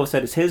 Like, some people have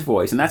said it's his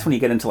voice, and that's when you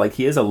get into like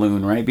he is a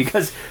loon, right?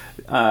 Because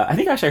I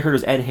think actually I heard it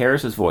was Ed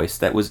Harris's voice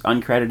that was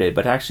uncredited,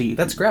 but actually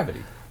that's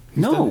Gravity.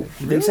 No,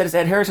 they said it's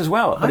Ed Harris as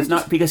well, but it's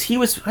not because he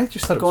was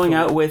going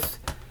out with.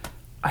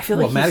 I feel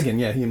like Madigan,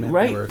 he and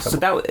Madigan were a couple.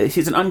 So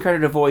he's an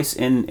uncredited voice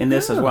in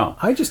this as well.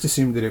 I just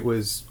assumed that it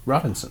was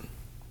Robinson.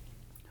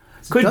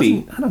 Could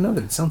be. I don't know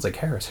that it sounds like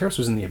Harris. Harris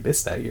was in The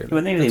Abyss that year.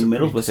 Well, maybe they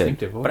middled with it.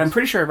 Voice. But I'm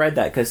pretty sure I read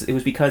that because it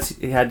was because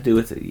it had to do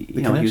with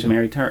he was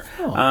married to her.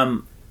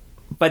 Oh.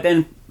 But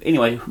then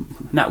anyway,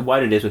 not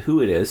what it is, but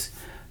who it is.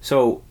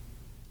 So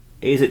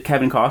is it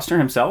Kevin Costner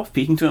himself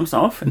speaking to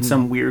himself in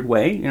some weird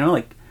way?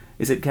 Like.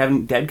 Is it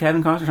dead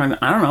Kevin Costner?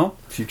 I don't know.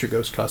 Future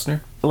Ghost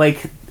Costner?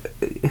 Like,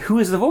 who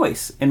is the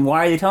voice? And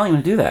why are they telling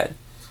him to do that?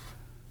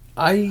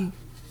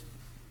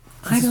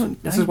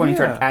 This is when you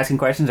start asking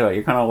questions about it.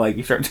 You're kind of like,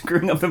 you start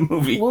screwing up the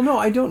movie. Well, no,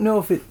 I don't know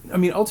if it... I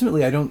mean,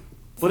 ultimately, I don't...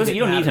 Well,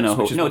 you don't need to know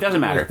who. No, it doesn't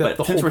matter.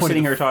 But since we're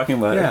sitting here talking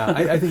about it...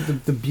 Yeah, I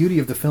think the beauty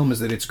of the film is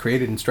that it's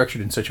created and structured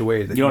in such a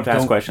way that you don't have to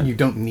ask questions. You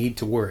don't need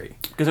to worry.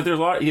 Because if there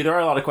are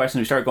a lot of questions,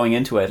 we start going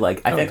into it.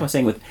 Like, I think I'm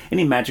saying with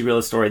any magic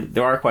realist story,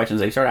 there are questions.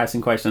 They start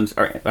asking questions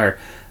or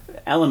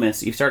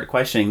elements you start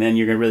questioning, then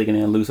you're really going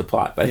to lose a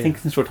plot. But I think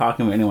since we're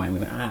talking about anyway, I'm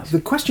going to ask.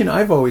 The question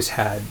I've always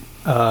had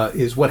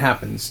is what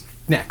happens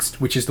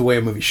next, which is the way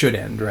a movie should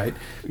end, right?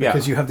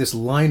 Because you have this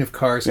line of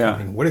cars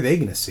coming. What are they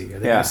going to see? Are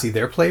they going to see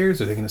their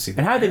players? Or are they going to see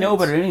their And how do they know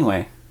about it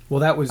anyway?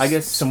 Well, that was... I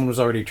guess someone was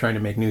already trying to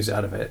make news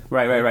out of it.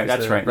 Right.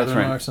 That's right.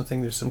 Or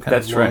something. There's some kind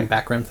of long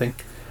background thing.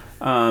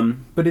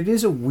 But it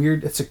is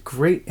it's a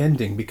great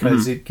ending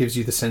because it gives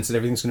you the sense that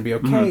everything's going to be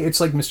okay. It's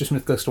like Mr.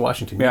 Smith Goes to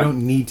Washington. You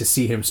don't need to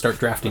see him start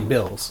drafting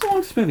bills. I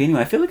watched this movie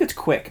anyway. I feel like it's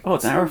quick. Oh,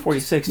 it's an hour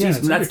 46. Yeah,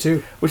 it's number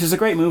 2. Which is a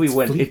great movie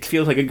when it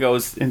feels like it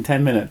goes in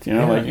 10 minutes. All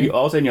of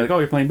a sudden you're like, oh,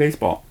 you're playing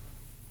baseball.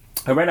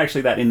 I read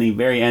actually that in the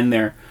very end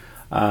there,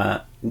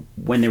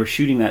 when they were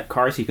shooting that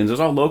car sequence, it was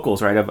all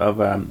locals, right,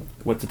 of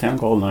what's the town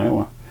called in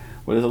Iowa?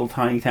 Where this little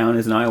tiny town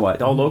is in Iowa.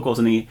 All locals,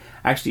 and the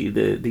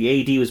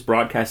AD was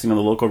broadcasting on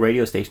the local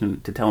radio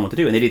station to tell them what to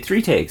do, and they did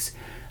 3 takes.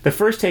 The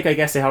first take, I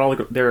guess, they had all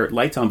their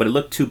lights on, but it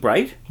looked too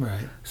bright.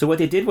 Right. So what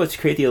they did was to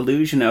create the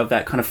illusion of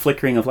that kind of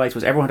flickering of lights,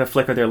 was everyone had to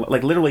flicker their,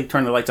 like literally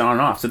turn the lights on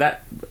and off. So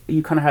that,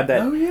 you kind of had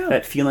that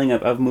that feeling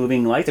of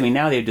moving lights. I mean,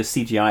 now they just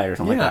CGI or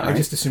something like that, right? I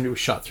just assumed it was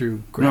shot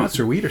through grass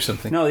or weed or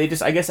something. No, I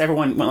guess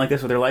everyone went like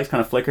this with their lights,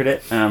 kind of flickered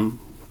it.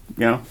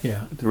 The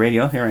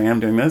radio, here I am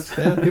doing this.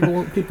 Yeah, people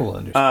will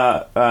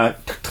understand.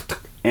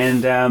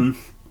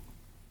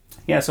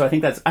 So I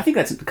think that's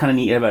kind of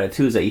neat about it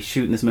too, is that you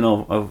shoot in this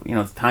middle of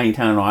this tiny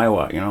town in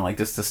Iowa, like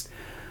this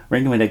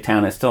rinky-dink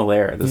town is still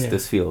there.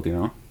 This field,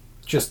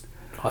 just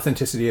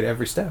authenticity at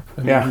every step.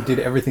 I mean, he did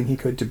everything he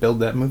could to build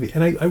that movie,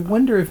 and I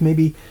wonder if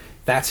maybe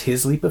that's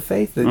his leap of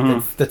faith.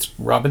 That's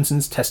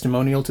Robinson's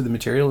testimonial to the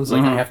material. Is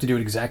like, I have to do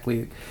it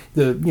exactly.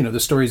 The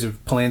stories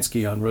of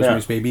Polanski on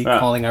Rosemary's Baby,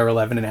 calling Hour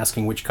 11 and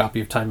asking which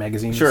copy of Time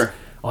magazine is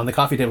on the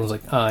coffee table. Is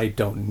like, I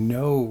don't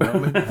know,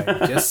 Roman.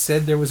 I just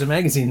said there was a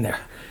magazine there.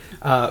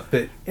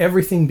 But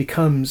everything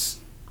becomes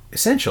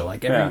essential.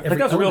 Like every that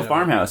was a real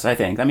farmhouse, I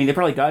think. I mean, they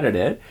probably gutted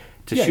it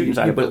to shoot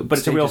inside, but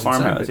it's a real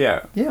farmhouse.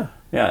 Yeah.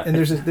 And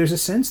there's a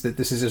sense that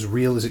this is as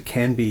real as it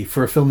can be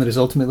for a film that is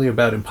ultimately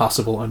about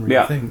impossible,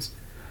 unreal things.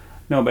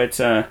 No, but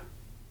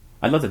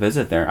I'd love to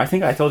visit there. I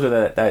think I told you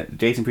that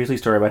Jason Priestley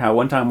story about how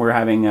one time we were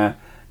having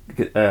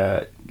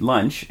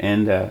lunch,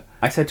 and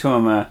I said to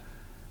him,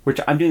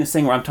 I'm doing this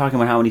thing where I'm talking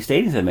about how many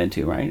stadiums I've been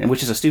to, right? And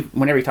which is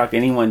whenever you talk to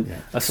anyone,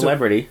 a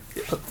celebrity.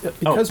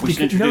 I was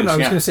going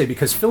to say,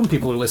 because film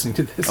people are listening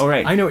to this. Oh,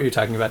 right. I know what you're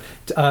talking about.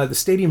 The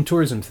stadium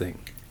tourism thing,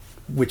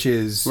 which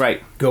is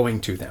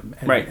going to them.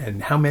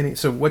 And how many,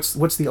 so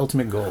what's the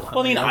ultimate goal?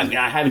 Well,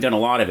 I haven't done a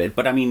lot of it,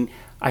 but I mean,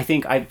 I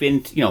think I've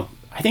been,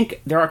 I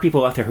think there are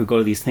people out there who go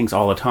to these things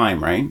all the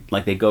time, right?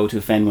 Like they go to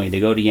Fenway,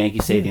 they go to Yankee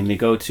Stadium, they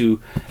go to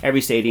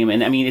every stadium.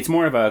 And I mean, it's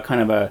more of a kind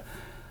of a,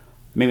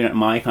 maybe not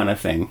my kind of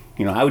thing.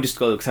 I would just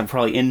go because I'm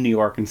probably in New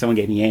York and someone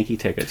gave me Yankee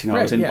tickets.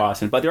 I was in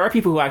Boston. But there are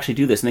people who actually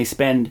do this, and they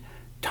spend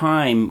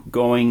time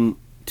going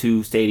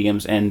to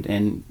stadiums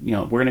and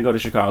we're going to go to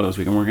Chicago this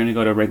week, and we're going to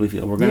go to Wrigley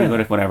Field, we're going to go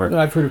to whatever.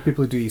 I've heard of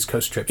people who do East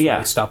Coast trips where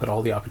they stop at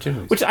all the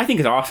opportunities. Which I think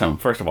is awesome,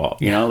 first of all.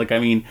 Like, I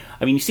mean,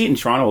 you see it in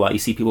Toronto a lot. You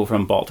see people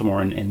from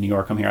Baltimore and New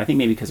York come here. I think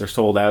maybe because they're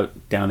sold out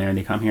down there and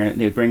they come here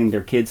and they bring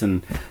their kids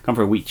and come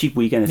for a cheap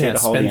weekend and stay at a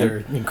holiday. Spend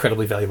their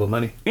incredibly valuable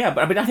money. Yeah,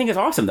 but I think it's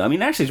awesome, though. I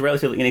mean, actually, it's a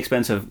relatively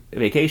inexpensive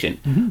vacation.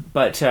 Mm-hmm.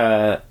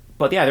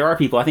 But yeah, there are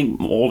people, I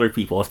think older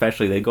people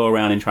especially, they go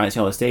around and try to see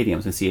all the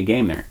stadiums and see a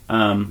game there.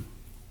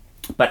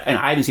 And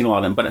I haven't seen a lot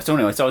of them. But so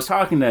anyway, so I was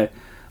talking to...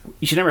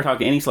 You should never talk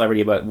to any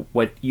celebrity about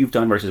what you've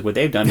done versus what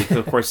they've done, because,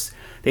 of course,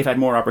 they've had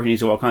more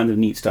opportunities to do all kinds of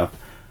neat stuff.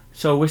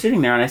 So we're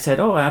sitting there, and I said,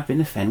 I've been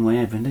to Fenway,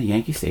 I've been to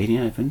Yankee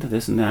Stadium, I've been to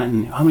this and that,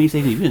 and how many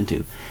stadiums have you been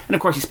to? And,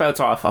 of course, he spouts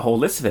off a whole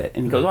list of it.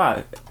 And he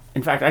goes,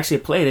 in fact, actually,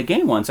 I played a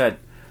game once at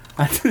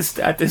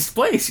this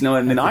place, in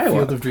Iowa.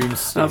 Field of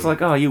Dreams. And I was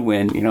like, you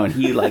win, and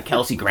he, like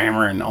Kelsey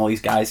Grammer and all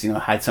these guys,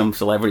 had some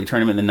celebrity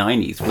tournament in the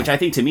 90s, which I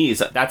think to me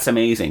that's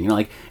amazing.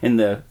 Like in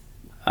the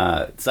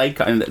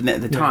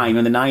the time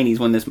in the 90s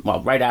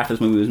when right after this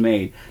movie was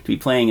made, to be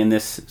playing in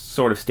this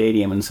sort of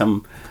stadium in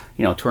some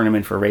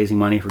tournament for raising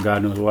money for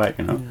God knows what,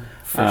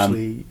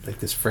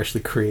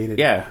 freshly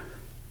created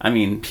I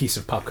mean piece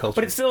of pop culture,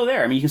 but it's still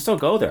there. I mean, you can still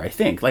go there. I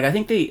think I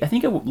think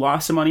it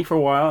lost some money for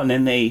a while, and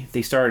then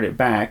they started it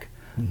back.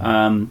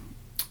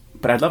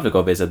 But I'd love to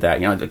go visit that,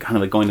 kind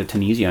of like going to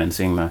Tunisia and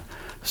seeing the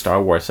Star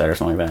Wars set or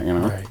something like that,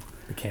 right,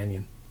 the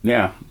canyon.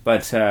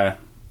 But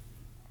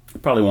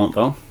probably won't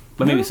though.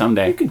 But maybe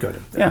someday. You could go to...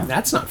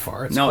 That's not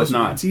far. It's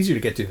not. It's easier to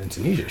get to than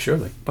Tunisia,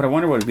 surely. But I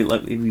wonder what it'd be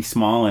like. It'd be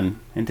small and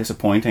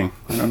disappointing.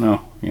 I don't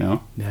know,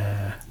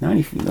 Nah.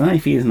 90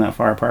 feet isn't that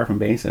far apart from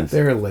bases.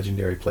 There are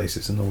legendary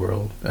places in the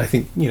world. I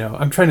think,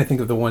 I'm trying to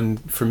think of the one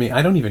for me.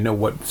 I don't even know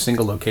what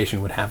single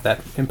location would have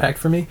that impact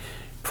for me.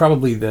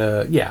 Probably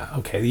the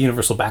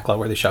Universal backlot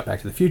where they shot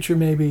Back to the Future,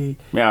 maybe.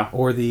 Yeah.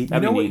 Or the...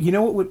 You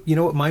know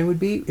what mine would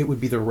be? It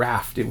would be the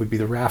raft. It would be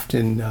the raft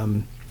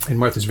in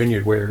Martha's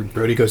Vineyard, where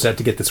Brody goes out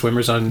to get the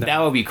swimmers on.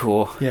 That would be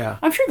cool. Yeah.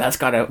 I'm sure that's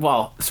got to,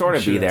 sort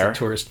of be there. That's a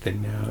tourist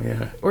thing now,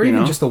 yeah. Or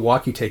even just the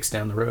walk he takes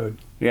down the road.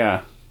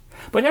 Yeah.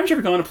 But haven't you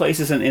ever gone to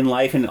places in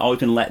life and always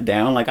been let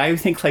down? Like, I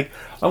think, I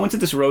went to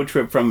this road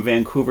trip from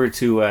Vancouver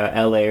to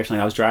L.A. or something.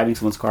 I was driving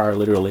someone's car,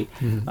 literally,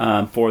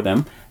 for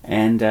them.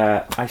 And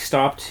I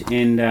stopped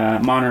in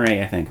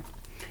Monterey, I think.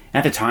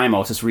 At the time, I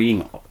was just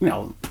reading,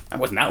 it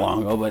wasn't that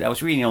long ago, but I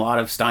was reading a lot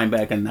of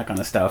Steinbeck and that kind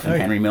of stuff,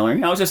 and Henry Miller.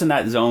 I was just in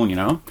that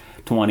zone,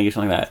 20 or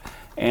something like that.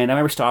 And I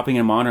remember stopping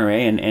in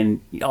Monterey,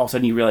 and all of a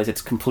sudden you realize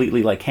it's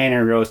completely, like,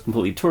 Cannery Row is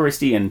completely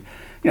touristy, and,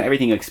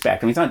 everything you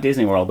expect. I mean, it's not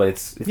Disney World, but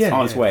it's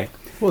on its way.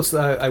 Well,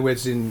 I went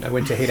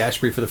to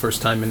Haight-Ashbury for the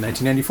first time in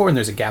 1994, and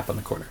there's a Gap on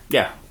the corner.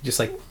 Yeah. Just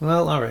like,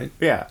 well, all right.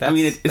 Yeah.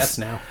 That's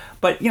now.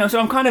 But, so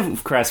I'm kind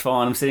of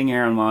crestfallen. I'm sitting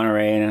here in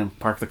Monterey, and I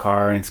park the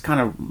car, and it's kind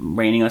of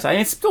raining outside.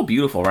 And it's still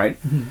beautiful,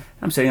 right? Mm-hmm.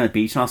 I'm sitting on the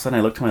beach, and all of a sudden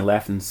I look to my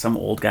left, and some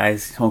old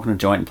guy's smoking a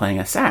joint and playing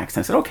a sax.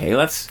 And I said, okay,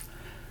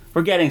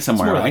 we're getting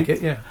somewhere, it's more right? Like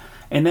it, yeah.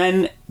 And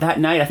then that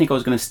night, I think I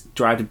was going to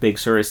drive to Big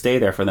Sur, stay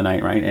there for the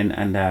night, right?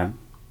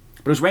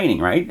 But it was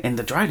raining, right? And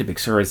the drive to Big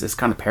Sur is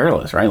kind of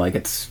perilous, right? Like,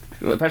 it's...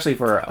 Especially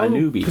for a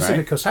newbie, Pacific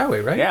right? Coast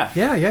Highway, right? Yeah.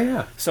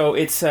 Yeah. So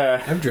it's...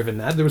 I've driven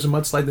that. There was a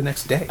mudslide the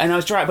next day. And I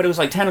was driving, but it was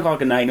like 10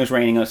 o'clock at night and it was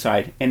raining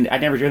outside. And I'd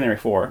never driven there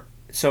before.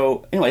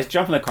 So, anyways,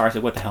 jump in the car, I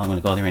said, what the hell, I'm going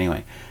to go there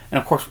anyway. And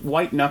of course,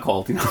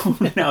 white-knuckled,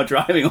 now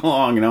driving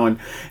along,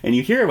 and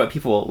you hear about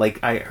people, like,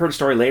 I heard a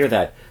story later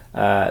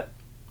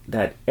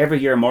that every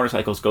year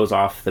motorcycles goes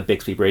off the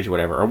Bixby Bridge or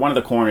whatever, or one of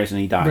the corners and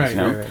he dies,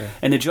 Right.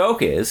 And the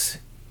joke is,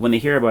 when they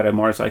hear about a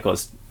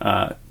motorcyclist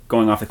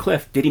going off the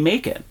cliff, did he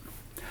make it?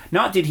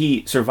 Not did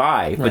he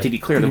survive, but did he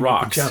clear the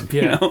rocks? Jump,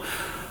 yeah.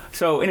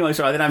 So anyway,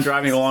 so then I'm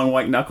driving along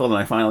White Knuckle, and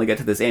I finally get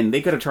to this inn.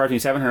 They could have charged me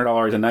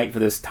 $700 a night for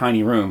this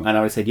tiny room, and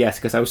I would have said yes,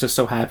 because I was just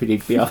so happy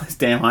to be off this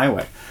damn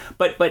highway.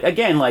 But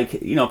again, like,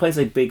 you know, places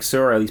like Big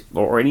Sur,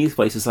 or any of these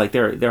places, like,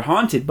 they're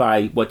haunted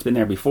by what's been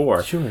there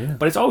before. Sure, yeah.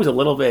 But it's always a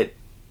little bit,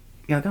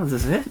 you know,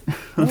 this is it?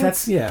 Well,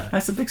 that's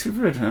the Big Sur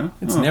Bridge, huh?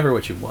 It's never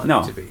what you want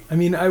it to be. I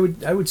mean, I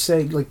would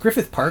say, like,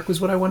 Griffith Park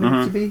was what I wanted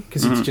it to be,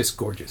 because it's just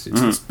gorgeous.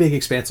 It's this big,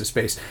 expansive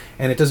space,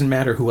 and it doesn't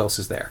matter who else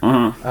is there.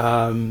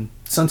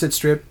 Sunset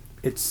Strip,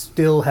 it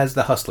still has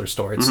the hustler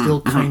store. It's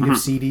still kind of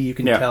seedy. You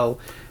can tell.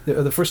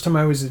 The first time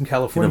I was in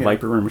California, the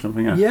Viper Room or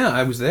something. Yeah,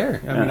 I was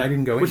there. I mean, I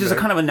didn't go in, which is a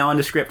kind of a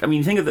nondescript. I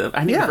mean, think of the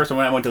first time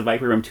when I went to the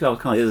Viper Room too, I was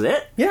kind of like, is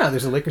it? Yeah,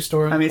 there's a liquor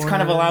store. I mean, it's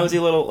kind of a lousy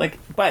little, like,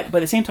 but at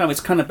the same time,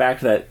 it's kind of back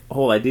to that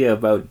whole idea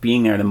about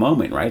being there in the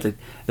moment, right? Like,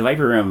 the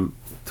Viper Room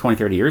 20,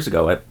 30 years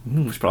ago, it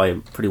was probably a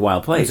pretty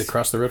wild place. It was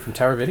across the road from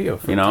Tower Video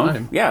for a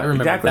time. Yeah, I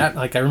remember exactly. that.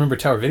 Like, I remember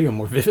Tower Video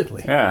more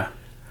vividly. Yeah.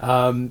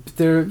 I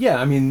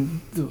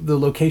mean, the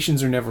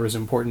locations are never as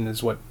important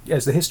as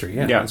the history,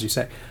 as you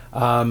say.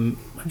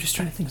 I'm just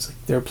trying to think. It's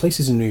like, there are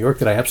places in New York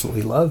that I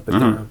absolutely love,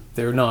 but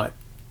they're not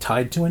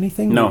tied to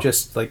anything. No. They're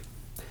just like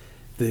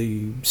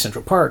the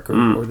Central Park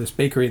or this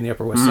bakery in the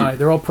Upper West Side.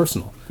 They're all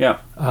personal. Yeah.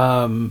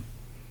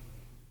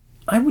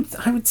 I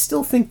would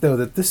still think, though,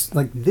 that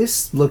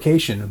this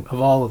location of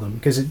all of them,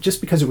 because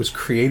it was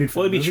created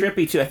for. Well, it'd be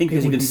trippy too. I think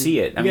because you can see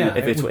it. I mean,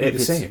 if it's the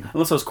same.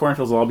 Unless those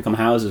cornfields will all become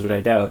houses, which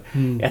I doubt.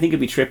 I think it'd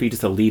be trippy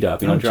just to lead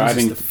up.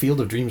 Driving the Field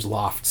of Dreams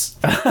lofts.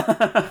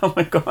 Oh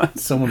my God!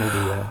 Someone will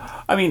do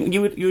that. I mean,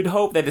 you would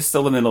hope that it's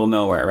still in the middle of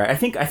nowhere, right? I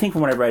think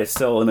from what I read, it's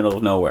still in the middle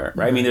of nowhere,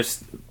 right? I mean,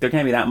 there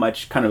can't be that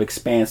much kind of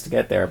expanse to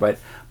get there, but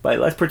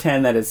let's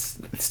pretend that it's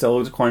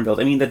still a cornfield.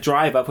 I mean, the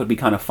drive up would be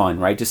kind of fun,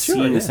 right? Just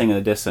seeing this thing in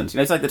the distance.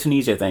 It's like the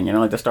Tunisia thing,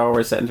 like the Star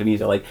Wars set in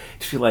Tunisia. Like,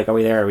 just feel like, are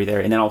we there?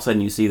 And then all of a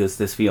sudden you see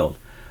this field.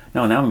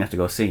 No, now I'm gonna have to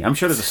go see. I'm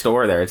sure there's a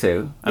store there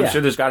too. I'm sure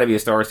there's got to be a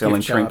store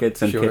selling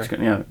trinkets and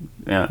kitchen.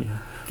 Yeah.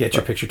 Get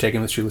your picture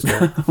taken with Shoeless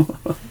Joe.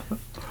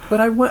 But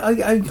I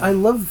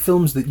love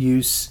films that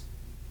use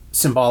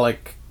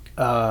symbolic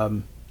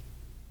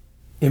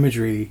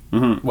imagery.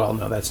 Well,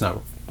 no, that's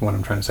not what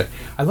I'm trying to say.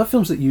 I love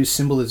films that use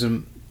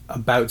symbolism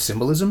about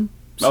symbolism.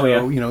 So,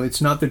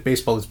 it's not that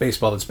baseball is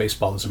baseball, it's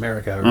baseball is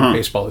America, or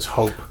baseball is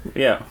hope.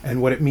 Yeah.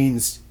 And what it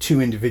means to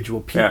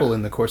individual people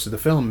in the course of the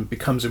film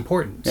becomes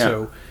important. Yeah.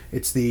 So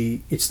it's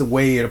the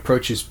way it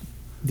approaches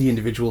the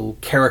individual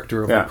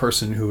character of a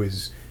person who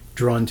is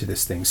drawn to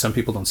this thing. Some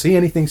people don't see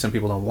anything, some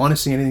people don't want to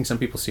see anything, some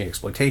people see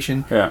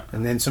exploitation,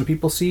 and then some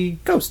people see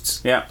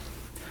ghosts. Yeah.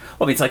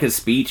 Well, it's like his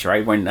speech,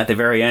 right? When at the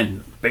very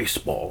end,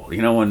 baseball,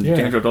 when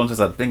James Earl Jones says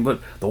that thing, but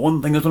the one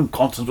thing that's been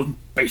constant was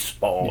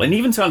baseball. Yeah. And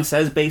even Son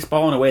says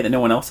baseball in a way that no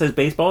one else says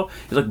baseball.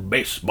 He's like,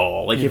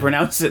 baseball. Like, he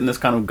pronounces it in this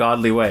kind of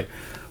godly way.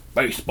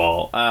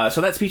 Baseball.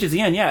 So that speech at the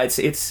end,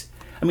 it's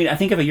I mean, I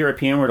think if a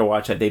European were to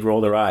watch that, they'd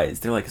roll their eyes.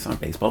 They're like, it's not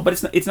baseball.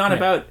 But it's not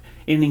about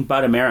anything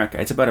but America.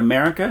 It's about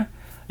America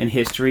and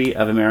history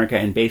of America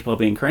and baseball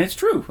being current. It's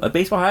true.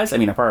 Baseball has, I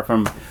mean, apart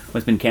from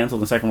what's been canceled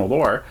in the Second World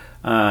War,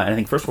 and I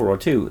think First World War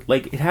too,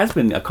 like, it has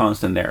been a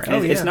constant there.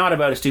 And it's not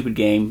about a stupid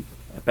game,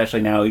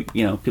 especially now,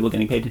 people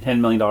getting paid $10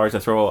 million to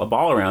throw a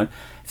ball around.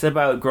 It's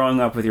about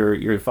growing up with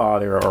your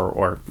father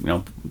or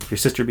your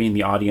sister being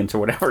the audience or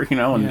whatever,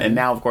 and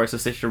now, of course, the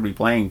sister will be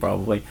playing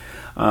probably.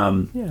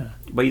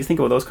 But you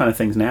think about those kind of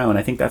things now, and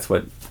I think that's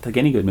what, like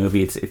any good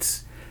movie,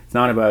 it's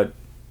not about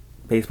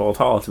baseball at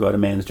all. It's about a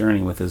man's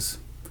journey with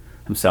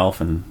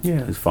himself and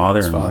his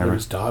father,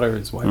 his daughter,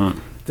 his wife.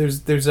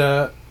 There's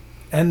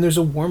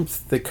a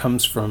warmth that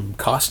comes from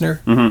Costner,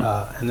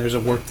 and there's a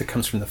warmth that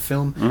comes from the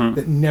film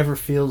that never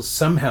feels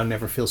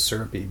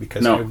syrupy,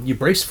 because you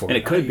brace for it. And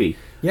it could be.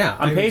 Yeah.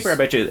 On paper, I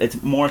bet you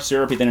it's more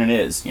syrupy than it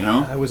is,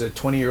 I was a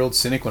 20-year-old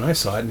cynic when I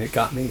saw it, and it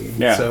got me.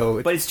 Yeah.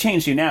 So but it's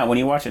changed you now. When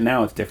you watch it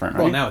now, it's different,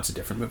 right? Well, now it's a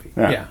different movie.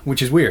 Yeah.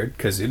 Which is weird,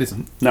 because it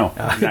isn't. No.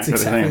 It's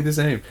exactly the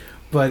same.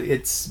 But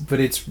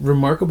it's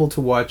remarkable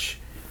to watch.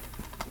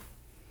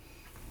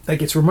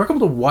 Like, it's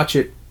remarkable to watch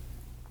it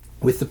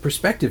with the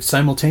perspective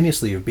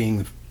simultaneously of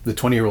being the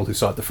 20-year-old who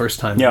saw it the first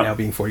time, and now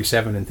being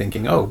 47 and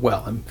thinking, oh,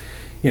 well,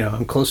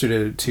 I'm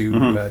closer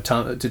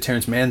to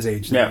Terrence Mann's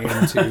age than I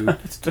am to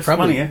it's just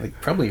probably funny,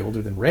 probably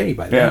older than Ray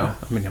by now.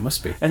 I mean, I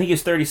must be. I think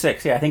he's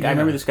 36. Yeah, I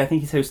remember this guy. I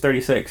think he said he was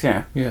 36.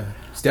 Yeah. Yeah,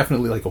 he's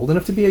definitely like old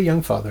enough to be a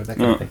young father, that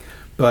kind of thing.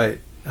 But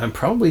I'm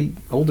probably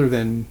older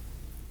than.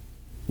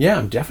 Yeah,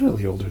 I'm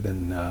definitely older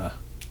than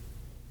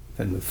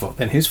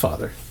his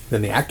father,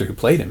 than the actor who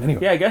played him.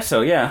 Anyway. Yeah, I guess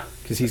so. Yeah,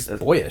 because he's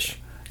boyish.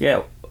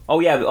 Yeah.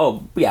 Oh yeah.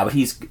 Oh yeah. But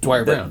he's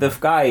Dwyer Brown. The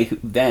guy who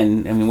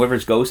then. I mean, whatever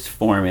his ghost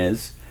form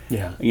is.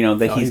 Yeah.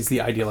 He's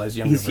the idealized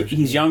younger version.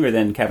 He's younger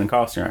than Kevin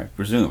Costner, I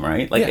presume,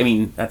 right? Like, I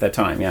mean, at that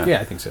time, yeah.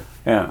 Yeah, I think so.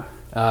 Yeah.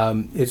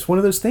 It's one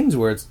of those things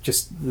where it's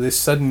just this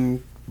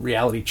sudden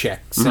reality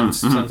check.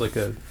 Sounds like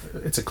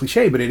it's a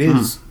cliche, but it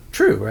is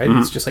true, right?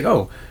 It's just like,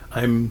 oh,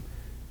 I'm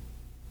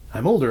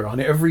older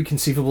on every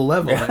conceivable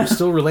level. And I'm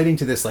still relating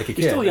to this like a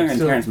kid. You're still younger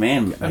than Terrence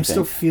Mann. I'm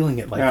still feeling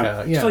it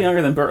like still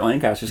younger than Burt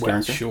Lancaster's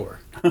character. Sure.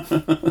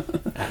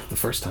 The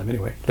first time,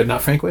 anyway, but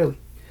not Frank Whaley.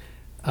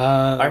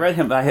 I read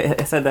him.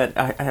 I said that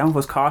I don't know if it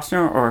was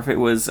Costner or if it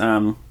was.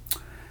 I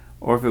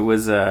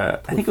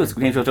think it was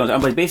James Earl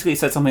Jones. But basically, he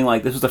said something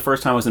like, "This was the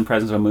first time I was in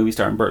presence of a movie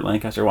star," and Burt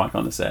Lancaster walked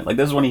on the set. Like,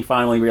 this is when he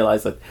finally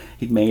realized that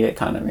he'd made it.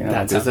 Kind of, you know,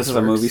 That's this is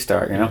a movie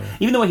star. You know,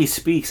 even the way he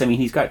speaks. I mean,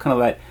 he's got kind of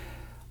that.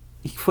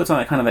 He puts on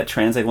that kind of that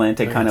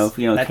transatlantic kind of,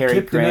 you know, that Cary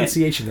Grant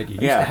pronunciation that you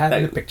used to have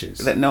in the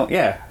pictures.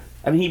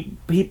 I mean,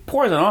 he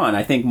pours it on,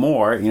 I think,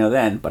 more, you know,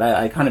 then, but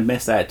I kind of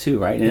miss that too,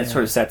 right? And it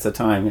sort of sets the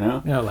time, you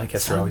know? Yeah,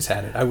 Lancaster always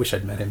had it. I wish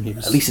I'd met him. He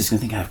was, at least he's going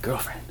to think I have a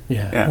girlfriend.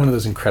 Yeah, one of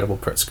those incredible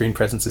screen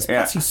presences.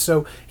 Yeah. Plus,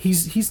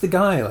 he's the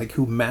guy, like,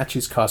 who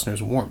matches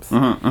Costner's warmth.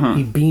 Mm-hmm.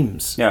 He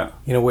beams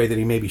in a way that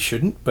he maybe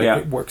shouldn't, but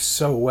it works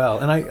so well.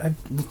 And I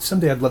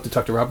someday I'd love to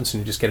talk to Robinson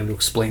and just get him to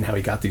explain how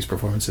he got these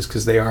performances,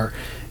 because they are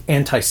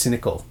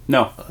anti-cynical.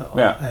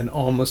 On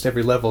almost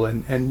every level,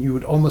 and you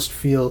would almost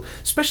feel,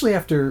 especially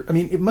after, I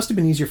mean, it must have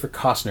been easier for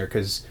Costner,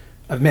 because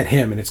I've met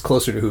him and it's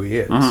closer to who he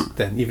is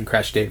than even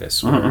Crash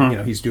Davis, where you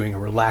know, he's doing a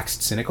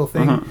relaxed cynical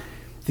thing.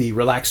 The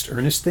relaxed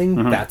earnest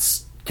thing,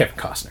 that's Kevin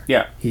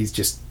Costner. He's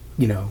just,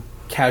 you know,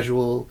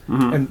 casual.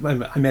 And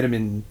I met him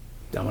in,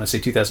 I want to say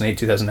 2008,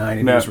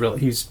 2009, and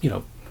he's you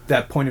know,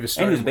 that point of his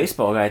story. And he's a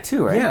baseball guy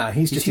too, right? Yeah,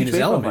 he's just in his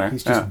element. Player.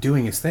 He's just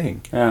doing his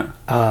thing,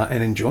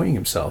 and enjoying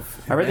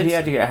himself. I read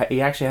that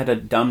he actually had to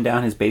dumb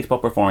down his baseball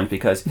performance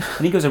because I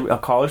think he was a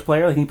college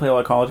player. Like, he played a lot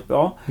of college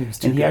ball,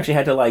 and he actually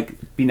had to,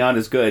 like, be not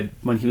as good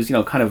when he was, you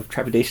know, kind of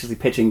trepidatiously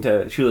pitching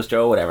to Shoeless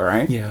Joe or whatever,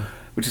 right? Yeah.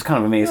 Which is kind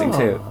of amazing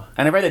too.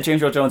 And I read that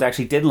James Earl Jones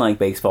actually didn't like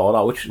baseball at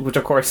all, which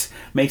of course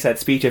makes that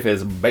speech of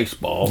his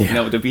baseball, you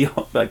know, to be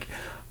like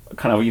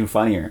kind of even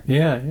funnier.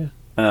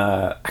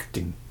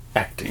 Acting.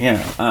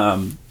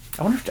 Yeah.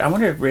 I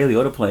wonder if Ray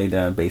Liotta played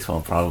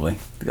baseball. Probably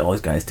all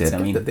these guys did. I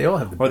mean, they all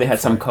have. Or they had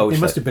some coach. They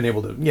must have been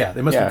able to. Yeah,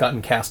 they must have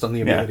gotten cast on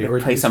the ability,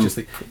 or play some. Just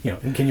the, you know,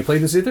 can you play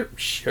this either?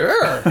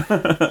 Sure.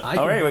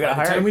 All right, we got to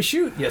hire. Time we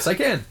shoot. Yes, I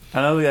can.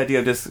 I love the idea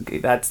of just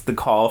that's the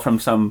call from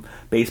some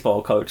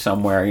baseball coach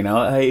somewhere. You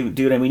know, hey,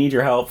 dude, we need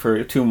your help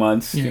for 2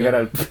 months. You got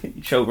to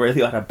show Ray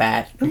Liotta a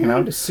bat. You know, I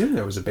would assume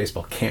there was a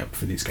baseball camp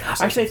for these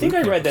guys. Actually, I think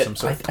I read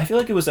that. I feel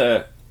like it was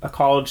a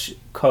college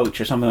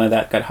coach or something like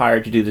that got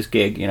hired to do this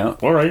gig, you know?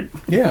 All right.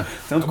 Yeah.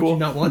 Sounds cool. Would you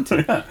not want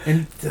to?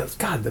 And,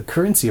 God, the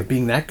currency of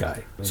being that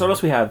guy. So what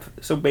else we have?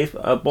 So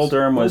Bull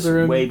Durham was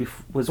way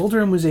before... Bull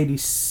Durham was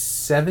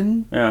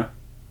 87? Yeah.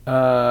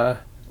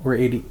 Or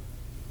 80...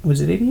 Was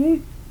it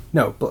 88?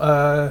 No.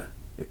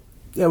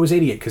 Yeah, it was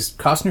 88, because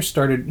Costner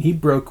started... He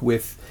broke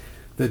with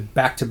the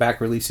back-to-back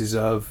releases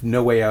of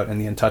No Way Out and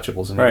The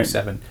Untouchables in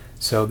 87.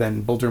 So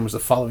then Bull Durham was the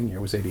following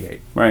year, was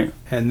 88. Right.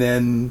 And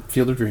then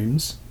Field of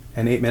Dreams...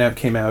 And 8 Men Out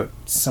came out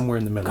somewhere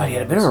in the middle. God, he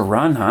had a bit of a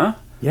run, huh?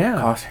 Yeah.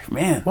 Gosh,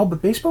 man. Well, but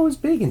baseball was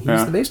big, and he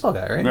was the baseball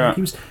guy, right? Yeah.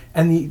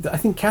 And he was, I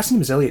think casting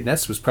him as Elliot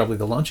Ness was probably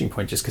the launching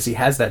point, just because he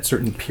has that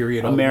certain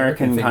period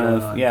American kind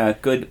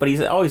of, good. But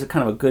he's always a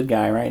kind of a good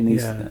guy, right? And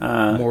he's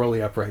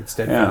morally upright,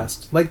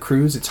 steadfast. Like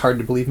Cruise, it's hard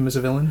to believe him as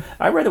a villain.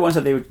 I read the ones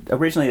that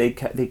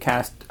they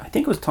cast. I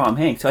think it was Tom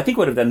Hanks, so I think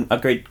would have done a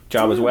great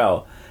job as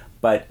well.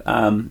 But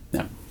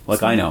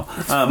Look, I know.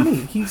 It's funny.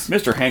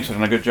 Mr. Hanks has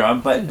done a good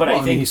job, but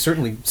I think he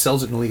certainly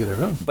sells it in a league of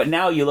their own. But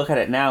now you look at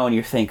it now and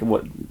you think,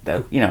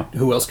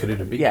 who else could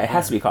it be? Yeah, it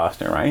has to be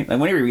Costner, right? Like,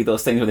 whenever you read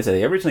those things where they say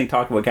they originally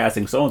talked about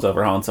casting so and so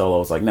for Han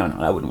Solo, it's like, no,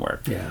 that wouldn't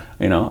work. Yeah,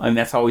 and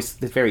that's always,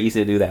 it's very easy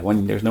to do that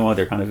when there's no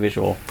other kind of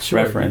visual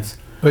reference.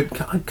 Yeah. But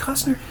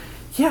Costner,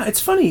 it's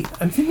funny.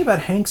 I'm thinking about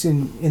Hanks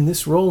in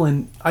this role,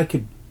 and I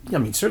could. I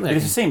mean, certainly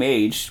it's the same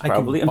age,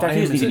 probably. In fact,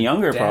 he was even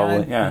younger,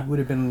 probably. Yeah, he would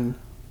have been.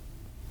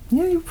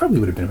 Yeah, he probably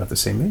would have been about the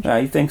same age. Yeah,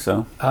 you think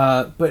so?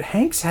 But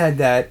Hanks had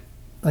that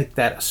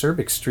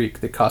acerbic streak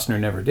that Costner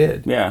never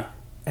did. Yeah,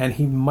 and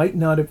he might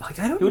not have.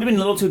 He would have been a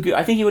little too good.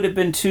 I think he would have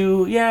been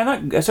too. Yeah,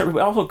 not acerbic,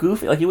 but also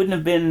goofy. Like, he wouldn't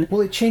have been.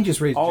 Well, it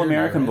changes Ray's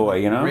all-American boy,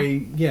 you know.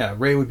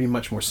 Ray would be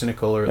much more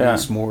cynical, or at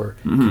least more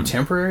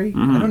contemporary.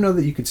 I don't know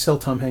that you could sell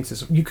Tom Hanks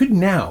as you could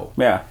now.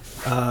 Yeah.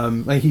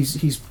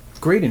 He's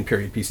great in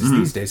period pieces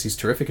these days. He's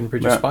terrific in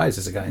Bridge of Spies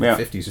as a guy in the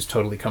 50s who's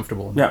totally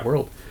comfortable in that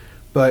world.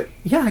 But,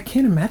 I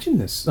can't imagine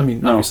this. I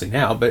mean, obviously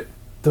now, but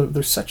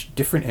there's such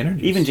different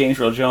energies. Even James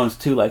Earl Jones,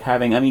 too, like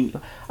having... I mean,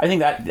 I think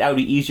that would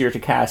be easier to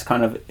cast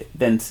kind of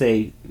than,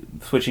 say,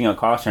 switching out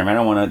Costner. I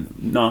don't want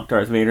to knock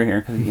Darth Vader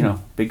here because,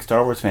 big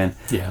Star Wars fan.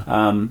 Yeah.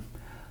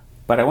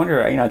 But I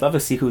wonder, I'd love to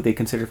see who they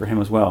consider for him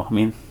as well. I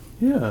mean...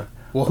 Yeah.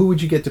 Well, who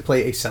would you get to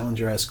play a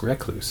Salinger-esque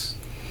recluse?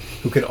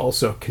 Who could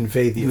also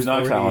convey the Who's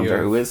not Salinger,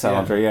 who is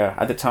Salinger,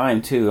 At the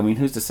time, too. I mean,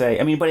 who's to say?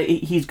 I mean, but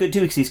he's good,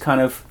 too, because he's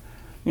kind of...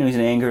 he's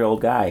an angry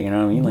old guy, you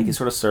know what I mean? Like, he's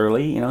sort of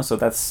surly, so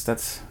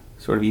that's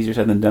sort of easier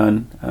said than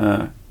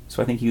done.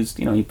 So I think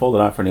he pulled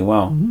it off pretty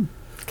well. Mm-hmm.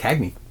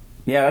 Cagney.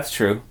 Yeah, that's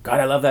true. God,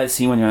 I love that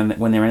scene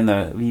when they're in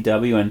the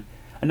VW. And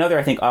another,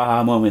 I think,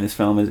 aha moment in this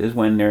film is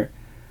when they're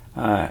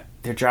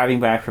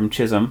driving back from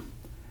Chisholm,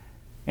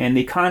 and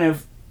they kind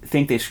of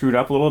think they screwed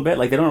up a little bit.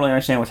 Like, they don't really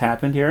understand what's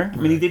happened here. I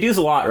mean, they do this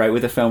a lot, right,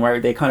 with the film, where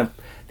they kind of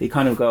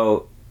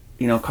go,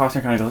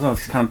 Costner kind of goes, oh,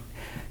 it's kind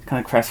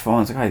of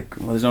crestfallen. It's like,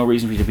 well, there's no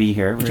reason for you to be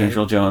here with James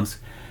Earl Jones.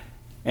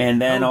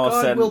 And then all of a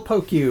God sudden, will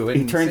poke you. And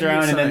he turns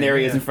around and then there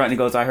he is in front and he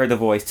goes, I heard the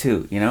voice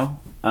too, you know?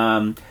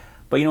 But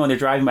when they're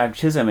driving back to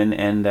Chisholm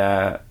and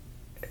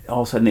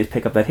all of a sudden they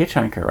pick up that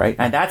hitchhiker, right?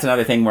 And that's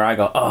another thing where I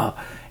go, oh.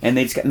 And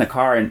they just get in the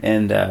car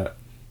and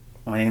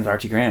my name's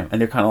Archie Graham. And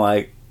they're kind of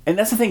like, and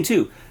that's the thing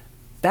too.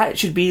 That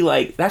should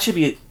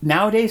be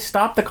nowadays,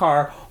 stop the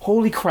car.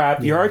 Holy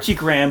crap, you're Archie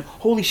Graham.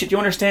 Holy shit, you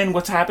understand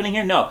what's happening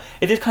here? No.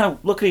 They just kind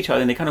of look at each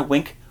other and they kind of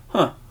wink.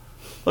 Huh.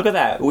 Look at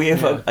that. We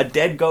have a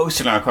dead ghost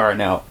in our car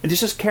now. It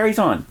just carries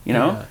on, you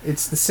know? Yeah.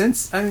 It's the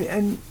sense,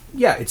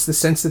 it's the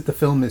sense that the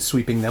film is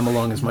sweeping them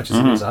along as much as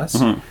it is us.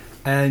 Mm-hmm.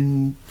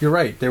 And you're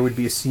right, there would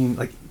be a scene,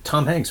 like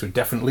Tom Hanks would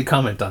definitely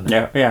comment on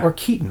that. Yeah. Or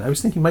Keaton. I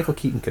was thinking Michael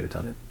Keaton could have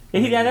done it.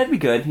 Yeah, that'd be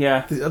good,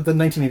 yeah. The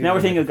 1980. Now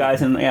we're thinking of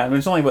guys, and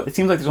it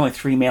seems like there's only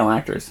 3 male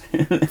actors.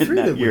 3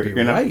 that would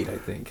be right, I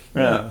think.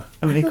 Yeah.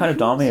 I mean, they kind of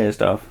dominated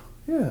stuff.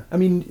 Yeah, I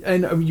mean,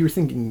 and you were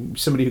thinking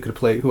somebody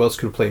who else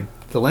could have played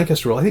the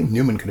Lancaster role. I think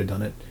Newman could have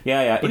done it.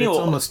 Yeah. But it's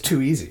almost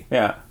too easy.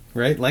 Yeah.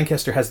 Right?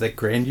 Lancaster has that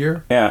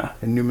grandeur. Yeah.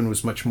 And Newman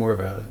was much more of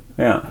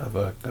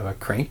a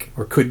crank,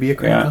 or could be a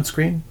crank on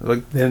screen.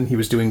 Like then he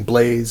was doing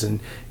Blaze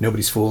and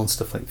Nobody's Fool and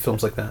stuff like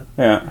films like that.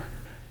 Yeah.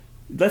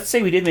 Let's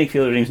say we did make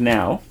Field of Dreams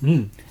now,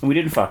 and we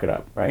didn't fuck it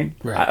up, right?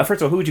 Right.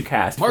 First of all, who would you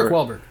cast? Mark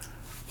Wahlberg.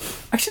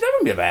 Actually, that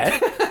wouldn't be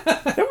bad.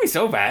 That would be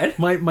so bad.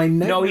 My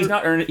no, he's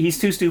not earned. He's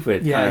too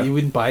stupid. Yeah, you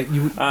wouldn't buy.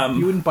 You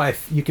wouldn't buy.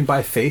 You can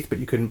buy Faith, but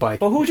you couldn't buy.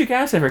 Well, who would you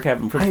cast for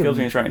Kevin for Field of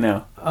Dreams right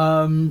now?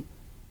 I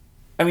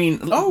mean,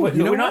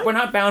 we're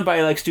not bound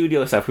by like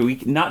studio stuff.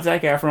 Not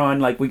Zac Efron.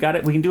 Like we got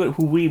it. We can do it.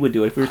 Who we would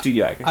do it if we were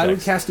studio actors. I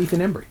would cast Ethan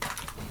Embry.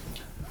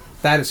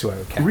 That is who I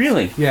would cast.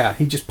 Really? Yeah,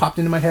 he just popped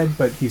into my head,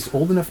 but he's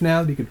old enough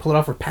now that he could pull it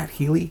off. Or Pat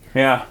Healy.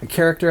 Yeah, a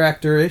character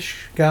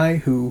actor-ish guy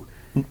who.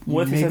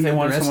 What if he says they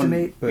want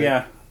someone? But...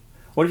 Yeah.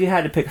 What if you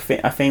had to pick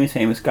a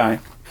famous guy?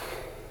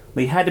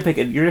 We had to pick.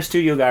 You're a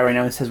studio guy right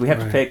now that says we have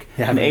to pick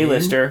an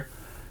A-lister.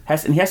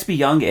 And he has to be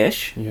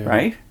young-ish,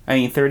 right? I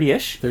mean,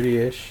 30-ish.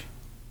 30-ish.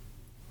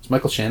 Is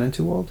Michael Shannon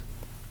too old?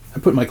 I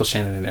put Michael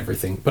Shannon in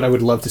everything, but I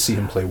would love to see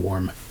him play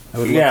Worm. I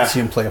would love to see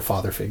him play a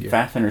father figure.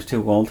 Fassbender's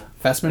too old.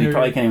 Fassbender... He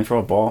probably can't even throw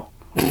a ball.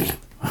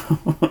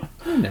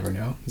 You never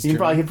know. He'd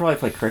probably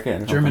play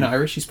cricket.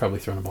 German-Irish, he's probably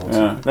thrown a ball.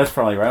 Yeah, that's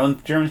probably right. Well,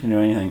 Germans can do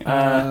anything.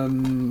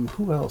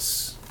 Who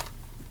else?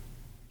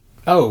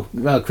 Oh,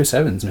 well, Chris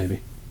Evans,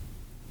 maybe.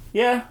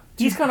 Yeah,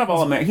 he's kind of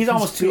all-American. He's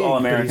almost too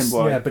all-American,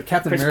 boy. Yeah, but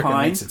Captain America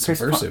makes it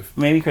subversive.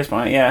 Maybe Chris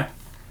Pine, yeah.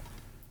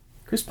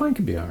 Chris Pine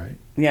could be all right.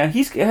 Yeah, I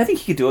think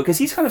he could do it, because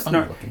he's kind of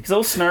snarky. He's a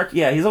little snarky.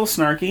 Yeah, he's a little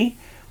snarky,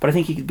 but I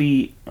think he could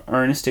be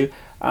earnest, too.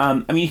 I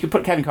mean, you could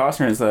put Kevin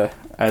Costner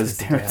as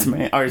Terrence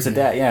Mann, or as the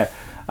dad, yeah.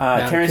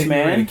 Terrence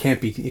Mann. It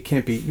can't be.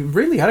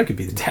 Ray Liotta could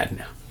be the dad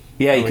now.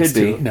 Yeah, he could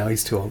be. No,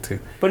 he's too old too.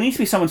 But it needs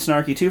to be someone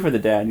snarky too for the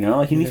dad, you know?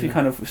 Like he needs to be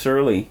kind of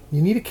surly. You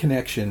need a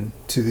connection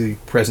to the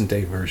present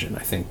day version,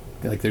 I think.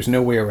 Like there's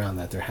no way around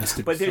that. There has to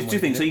be. But there's two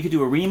things. So you could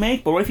do a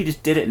remake, but what if you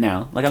just did it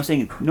now? Like I'm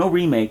saying, no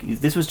remake.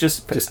 This was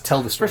just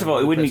tell the story. First of all,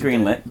 it wouldn't be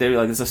greenlit. They're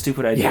like, it's a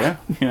stupid idea.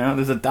 Yeah. You know,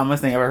 this is the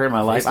dumbest thing I've ever heard in my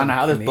life. I don't know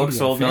how this book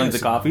sold millions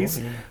of copies.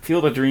 Yeah.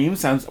 Field of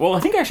Dreams sounds. Well, I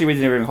think actually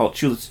originally they were going to call it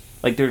Shoeless.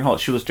 Like they were going to call it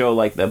Shoeless Joe,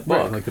 like the book.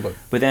 Right, like the book.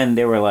 But then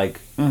they were like,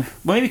 well,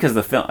 maybe because of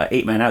the film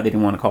 8 Men Out, they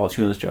didn't want to call it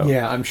Shoeless Joe.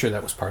 Yeah, I'm sure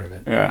that was part of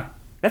it. Yeah,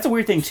 that's a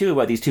weird thing too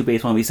about these two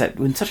based movies. That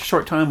in such a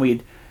short time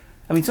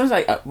I mean, sometimes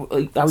I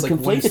would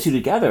conflate the two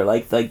together.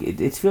 Like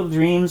it's Field of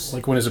Dreams.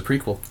 Like when is a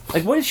prequel?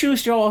 Like when did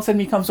Shoeless Joe all of a sudden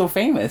become so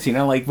famous? You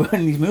know, like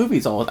when these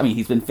movies I mean,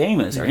 he's been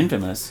famous or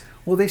infamous.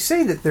 Well, they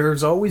say that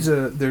there's always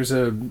a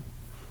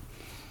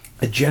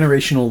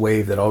generational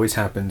wave that always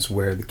happens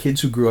where the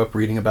kids who grew up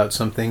reading about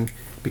something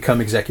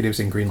become executives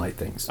and greenlight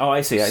things. Oh,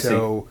 I see.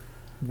 So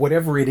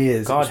whatever it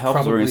is, God help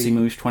us, we're going to see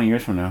movies 20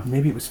 years from now.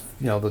 Maybe it was,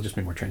 they'll just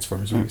make more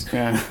Transformers movies.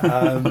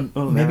 Yeah.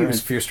 Maybe it was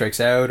Fear Strikes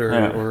Out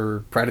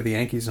or Pride of the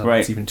Yankees. No,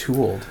 that's even too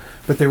old.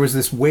 But there was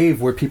this wave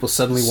where people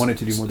suddenly wanted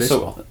to do more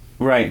baseball.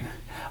 Right.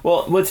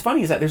 Well, what's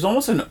funny is that there's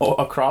almost a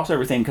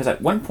crossover thing, because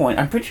at one point,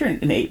 I'm pretty sure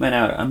in 8 Men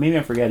Out, maybe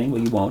I'm forgetting,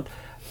 but you won't.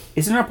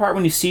 Isn't there a part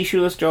when you see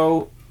Shoeless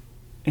Joe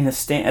in a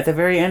stand at the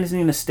very end? Isn't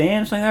he in a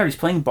stand or something like that? Or he's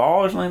playing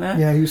ball or something like that?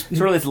 Yeah, he's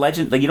sort of this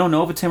legend. Like you don't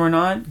know if it's him or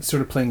not. He's sort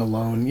of playing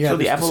alone. Yeah, so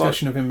there's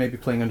discussion of him maybe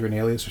playing under an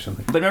alias or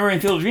something. But remember in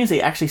Field of Dreams, they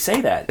actually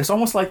say that. It's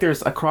almost like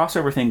there's a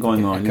crossover thing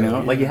going on. You know,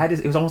 like you had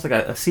it was almost like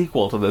a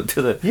sequel to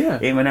the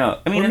 8 Men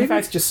Out. I mean, in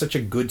fact, it's just such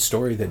a good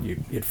story that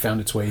it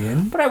found its way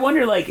in. But I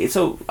wonder, like,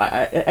 so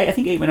I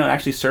think 8 Men Out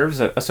actually serves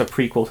as a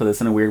prequel to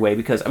this in a weird way,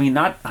 because I mean,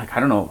 not like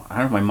I don't know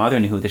if my mother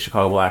knew who the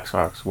Chicago Black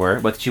Sox were,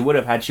 but she would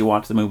have had she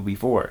watched the movie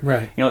before.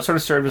 Right. You know, it sort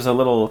of served as a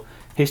little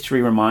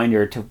history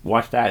reminder to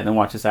watch that and then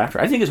watch this after.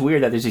 I think it's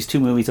weird that there's these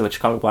two movies of the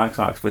Chicago Black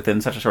Sox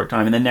within such a short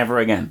time and then never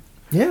again.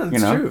 Yeah,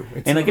 that's true.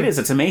 It's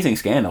an amazing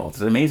scandal. It's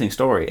an amazing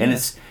story. And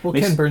it's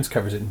Ken Burns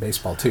covers it in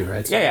baseball too,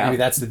 right? So maybe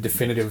that's the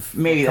definitive.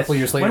 Maybe a couple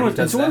years later.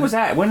 When was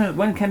that?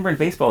 When Ken Burns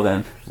baseball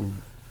then?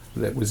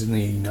 That was in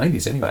the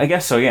 90s anyway. I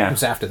guess so, yeah. It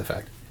was after the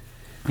fact.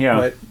 Yeah.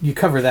 But you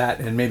cover that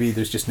and maybe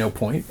there's just no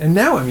point. And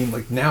now, I mean,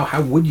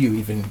 how would you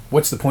even,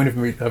 what's the point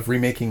of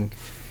remaking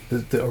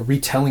or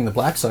retelling the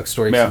Black Sox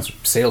story since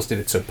Sayles did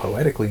it so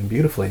poetically and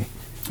beautifully?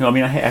 No, I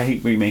mean, I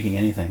hate remaking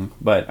anything,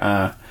 but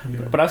I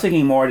was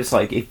thinking more just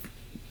like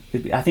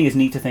I think it's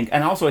neat to think,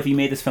 and also if you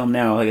made this film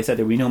now, like I said,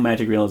 there would be no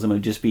magic realism.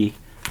 It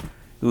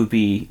would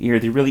be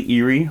either really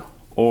eerie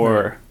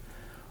or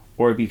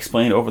it'd be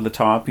explained over the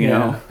top. You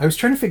know, I was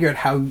trying to figure out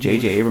how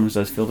J.J. Abrams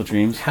does Field of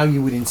Dreams. How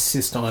you would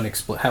insist on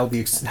how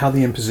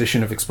the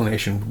imposition of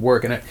explanation would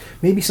work, and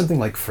maybe something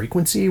like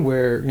frequency,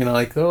 where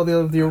like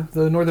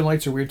the Northern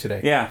Lights are weird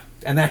today. Yeah.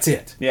 And that's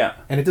it. Yeah.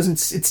 And it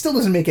still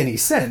doesn't make any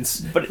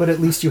sense, but at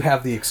least you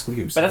have the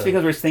excuse. But that's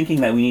because we're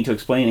thinking that we need to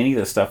explain any of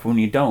this stuff when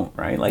you don't,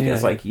 right? Like,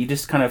 it's like, you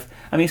just kind of,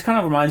 I mean, it kind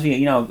of reminds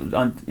me, on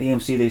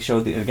AMC they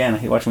showed, again, I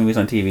hate watching movies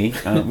on TV,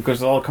 because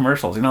it's all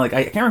commercials. Like,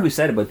 I can't remember who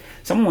said it, but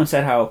someone once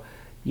said how,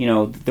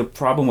 the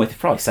problem with,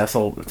 probably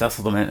Cecil B.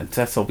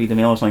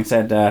 DeMille or something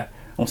said, I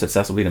almost said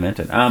Cecil B.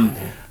 Demented,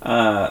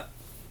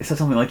 it said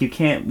something like you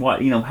can't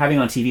having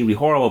on TV would be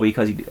horrible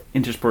because you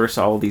intersperse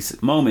all of these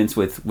moments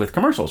with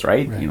commercials,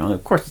 right?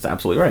 Of course it's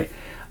absolutely right.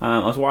 I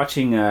was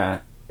watching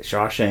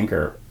Shawshank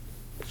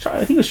I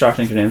think it was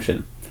Shawshank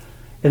Redemption,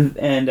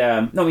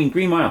 and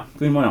Green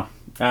Mile,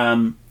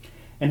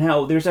 and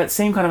how there's that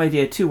same kind of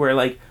idea too, where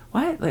like,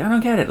 what? Like, I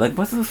don't get it. Like,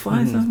 what's those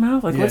flies in his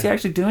mouth? Like, what's he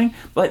actually doing?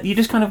 But you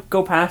just kind of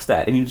go past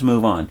that and you just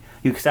move on.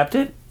 You accept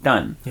it,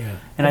 done. Yeah.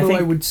 And Although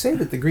I would say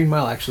that the Green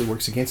Mile actually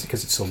works against it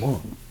because it's so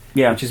long.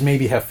 Yeah. Which is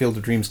maybe how Field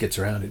of Dreams gets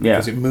around it,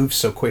 because it moves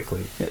so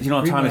quickly. Yeah, you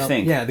don't have time to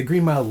think. Yeah, the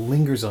Green Mile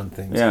lingers on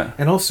things. Yeah.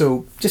 And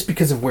also, just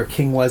because of where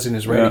King was in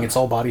his writing, it's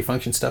all body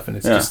function stuff, and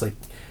it's just like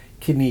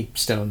kidney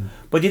stone.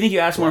 But do you think you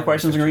ask more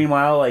questions in Green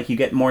Mile, like you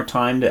get more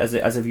time to, as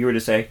a viewer,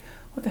 to say,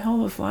 what the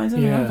hell are the flies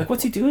in there? Like,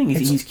 what's he doing?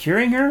 He's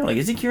curing her? Like,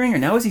 is he curing her?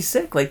 Now is he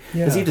sick? Like,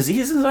 is he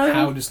disease inside him?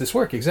 How does this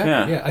work?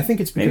 Exactly. Yeah. I think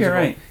it's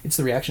because it's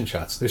the reaction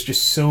shots. There's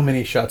just so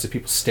many shots of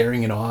people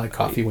staring in awe at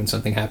coffee when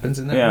something happens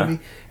in that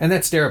movie. And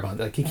that's Darabont.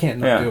 Like, he can't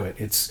not do it.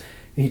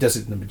 He does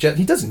it in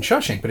he does it in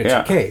Shawshank, but it's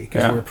okay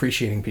because we're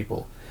appreciating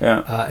people.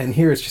 Yeah. And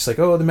here it's just like,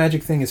 the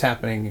magic thing is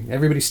happening.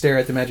 Everybody stare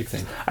at the magic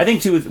thing. I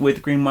think too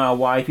with Green Mile,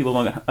 why people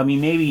don't. I mean,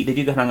 maybe they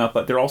do get hung up,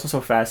 but they're also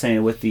so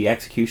fascinated with the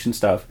execution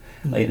stuff,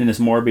 like in this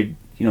morbid,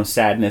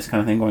 sadness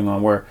kind of thing going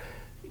on, where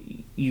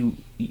you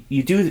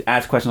do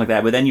ask questions like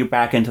that, but then you're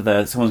back into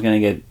someone's going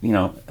to get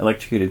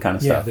electrocuted kind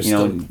of stuff. There's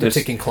still the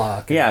ticking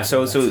clock. Yeah.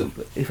 So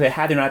if it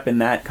had not been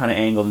that kind of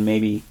angle, then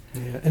maybe.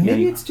 Yeah, and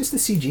maybe it's just the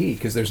CG,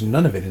 because there's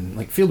none of it in,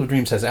 like, Field of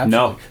Dreams has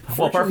absolutely... No.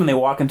 Well, apart from they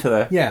walk into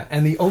the... Yeah,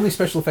 and the only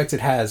special effects it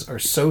has are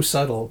so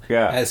subtle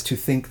as to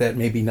think that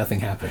maybe nothing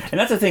happened. And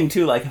that's the thing,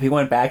 too, like, if he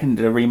went back and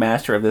did a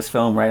remaster of this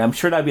film, right, I'm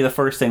sure that'd be the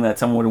first thing that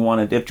someone would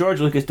want to... If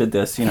George Lucas did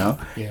this, he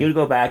would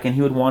go back and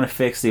he would want to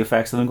fix the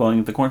effects of them going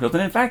into the cornfields.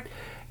 And in fact,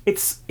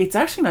 it's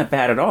actually not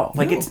bad at all.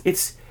 Like,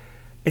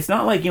 it's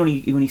not like when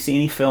you see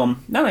any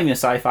film, not even a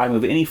sci-fi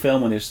movie, any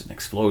film when there's an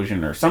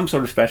explosion or some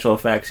sort of special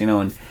effects,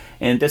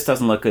 and this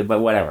doesn't look good, but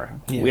whatever.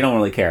 We don't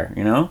really care,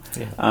 Yeah.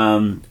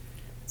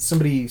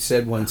 Somebody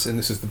said once, and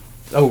this is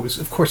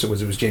of course it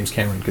was James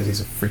Cameron, because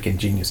he's a freaking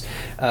genius,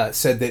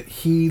 said that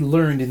he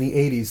learned in the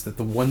 80s that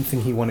the one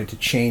thing he wanted to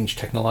change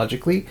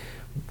technologically,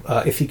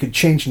 if he could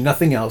change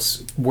nothing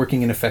else,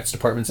 working in effects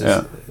departments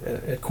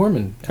at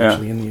Corman,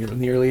 actually, in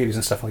the early 80s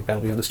and stuff like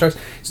Battle Beyond the Stars.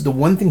 So the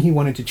one thing he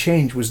wanted to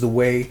change was the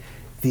way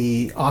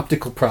the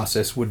optical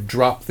process would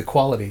drop the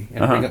quality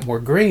and bring up more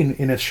grain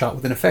in a shot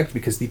with an effect,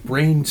 because the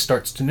brain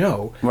starts to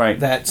know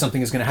that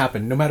something is going to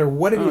happen. No matter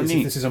what it is, neat.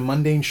 if this is a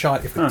mundane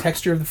shot, if the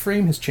texture of the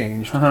frame has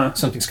changed,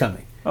 something's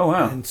coming. Oh,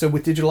 wow. And so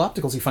with digital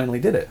opticals, he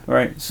finally did it.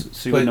 Right,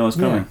 so you would know it's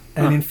coming.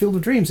 And in Field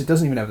of Dreams, it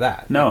doesn't even have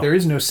that. No. Like, there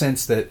is no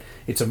sense that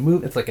it's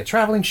it's like a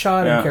traveling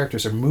shot, and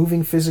characters are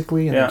moving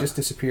physically, and they just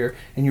disappear,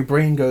 and your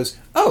brain goes,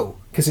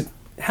 because it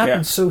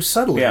happens so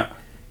subtly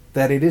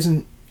that it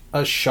isn't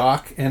a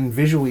shock, and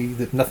visually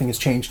that nothing has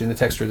changed in the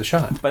texture of the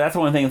shot. But that's the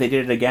one thing. If they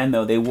did it again,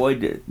 though, they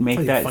would make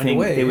that thing.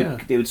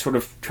 They would sort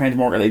of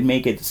transmort, or they'd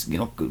make it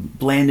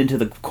blend into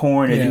the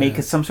corn, and make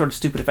it some sort of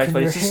stupid effect.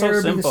 But it's just so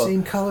simple. Can their hair be the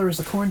same color as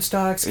the corn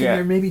stalks? Can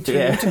there maybe turn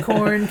into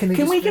corn?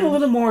 Can we get a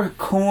little more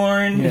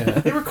corn? Yeah.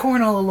 They were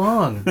corn all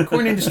along. The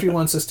corn industry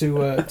wants us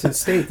to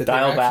state that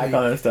dial back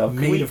on that stuff.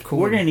 Made of corn.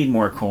 We're going to need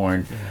more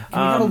corn. Yeah. Can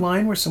we have a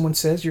line where someone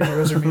says your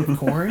heroes are made of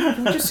corn?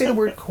 Can we just say the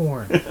word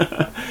corn?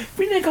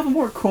 We need a couple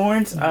more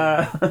corns.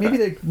 Maybe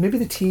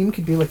the team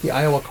could be like the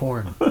Iowa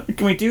Corn.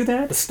 Can we do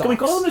that? Can we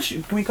call them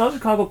Can we call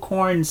Chicago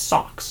Corn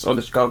Socks, or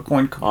the Chicago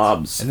Corn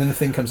Cobs? And then the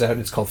thing comes out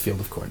and it's called Field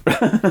of Corn,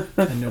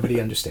 and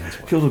nobody understands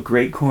why. Field of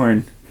Great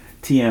Corn,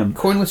 TM.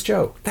 Cornless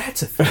Joe.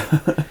 That's a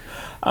thing.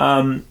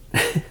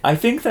 I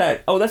think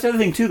that. Oh, that's the other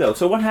thing too, though.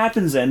 So what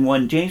happens then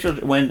when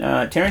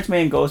Terrence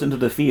Mann goes into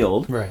the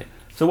field? Right.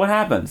 So what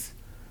happens?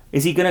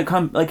 Is he going to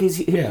come? Like, is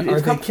he?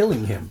 Are they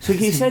killing him? So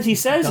he says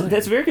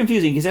that's very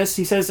confusing. He says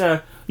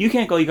you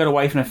can't go. You got a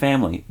wife and a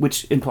family,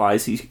 which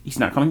implies he's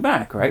not coming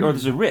back, right? Mm-hmm. Or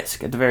there's a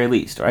risk at the very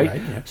least, right?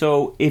 Yeah.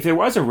 So if there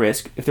were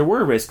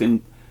a risk,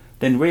 then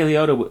Ray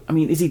Liotta. I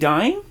mean, is he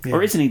dying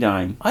or isn't he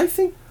dying? I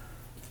think.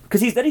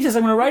 Because then he says,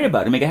 I'm going to write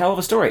about it and make a hell of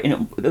a story.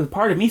 And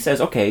part of me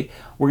says, okay,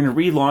 we're going to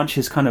relaunch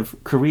his kind of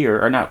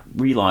career, or not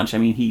relaunch. I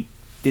mean,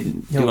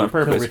 didn't do on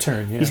purpose. He'll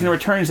return. Yeah. He's going to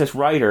return as this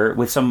writer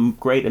with some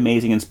great,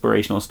 amazing,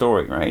 inspirational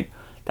story, right?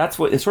 That's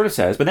what it sort of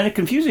says. But then it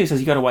confuses you. It says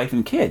you got a wife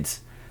and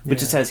kids,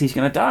 which it says he's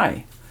going to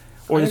die,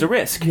 or there's a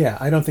risk. Yeah,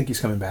 I don't think he's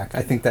coming back.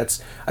 I think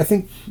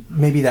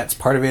maybe that's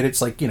part of it.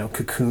 It's like,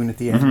 Cocoon at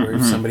the end, where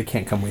somebody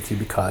can't come with you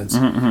because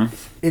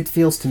it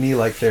feels to me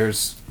like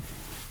there's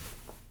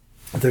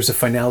a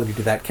finality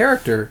to that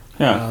character.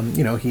 Yeah.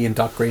 He and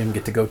Doc Graham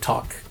get to go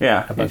talk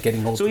about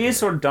getting old. So he is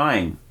sort of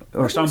dying.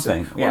 Or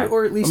something, so. yeah.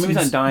 Or at least maybe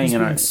he's not dying. He's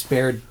being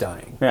spared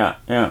dying. Yeah.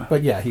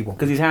 But yeah, he won't.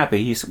 Because he's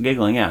happy. He's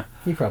giggling, yeah.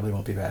 He probably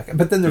won't be back.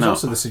 But then there's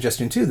also the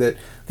suggestion, too, that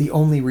the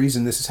only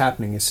reason this is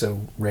happening is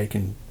so Ray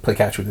can play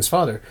catch with his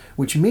father,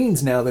 which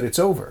means now that it's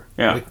over.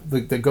 Yeah.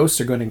 The ghosts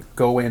are going to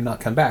go away and not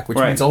come back, which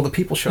means all the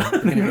people show up.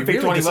 They're going to pay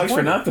 $20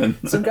 for nothing.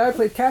 Some guy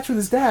played catch with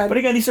his dad. But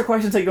again, these are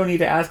questions that you don't need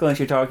to ask unless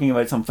you're talking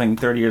about something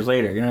 30 years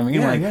later. You know what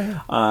I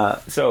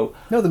mean? So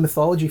no, the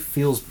mythology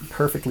feels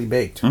perfectly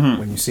baked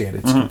when you see it.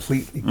 It's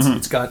completely.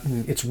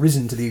 It's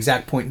risen to the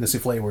exact point in the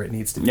souffle where it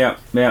needs to be. Yeah.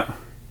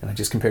 And I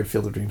just compared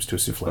Field of Dreams to a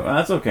souffle. Well,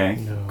 that's okay.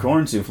 No.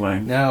 Corn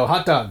souffle. No,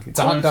 hot dog. It's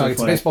a hot dog. Souffle.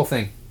 It's a baseball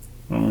thing.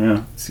 Oh,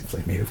 yeah.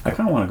 Souffle made of corn. I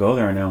kind of want to go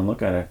there now and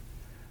look at it.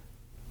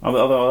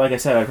 Although, like I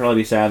said, I'd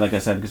probably be sad,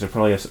 because there's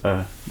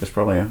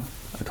probably a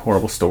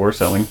horrible store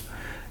selling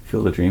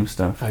Field of Dreams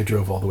stuff. I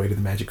drove all the way to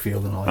the Magic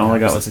Field and all I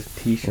got was a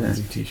t-shirt.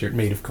 A t-shirt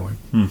made of corn.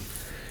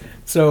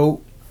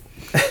 So,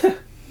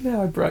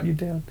 now I brought you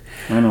down.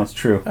 I know, it's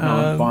true.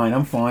 No,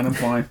 I'm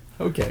fine.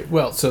 Okay,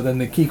 well, so then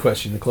the key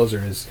question, the closer,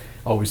 is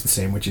always the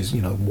same, which is,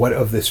 what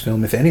of this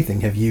film, if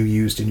anything, have you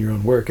used in your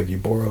own work? Have you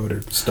borrowed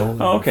or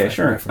stolen? Oh, okay,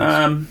 sure.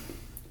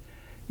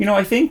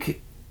 I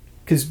think...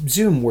 Because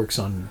Zoom works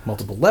on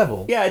multiple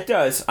levels. Yeah, it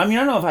does. I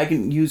don't know if I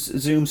can use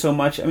Zoom so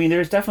much.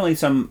 There's definitely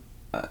some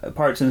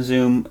parts in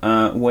Zoom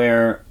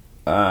where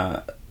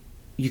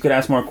you could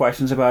ask more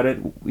questions about it.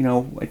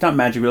 It's not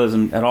magic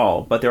realism at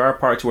all, but there are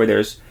parts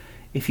where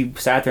if you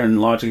sat there and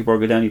logically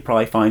broke it down, you'd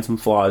probably find some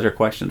flaws or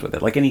questions with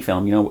it, like any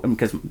film,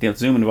 because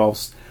Zoom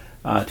involves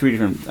 3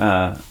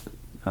 different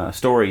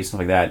stories, stuff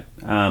like that.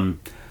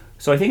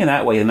 So I think in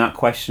that way, they're not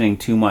questioning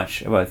too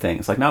much about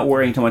things, like not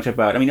worrying too much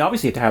about.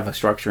 Obviously, you have to have a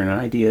structure and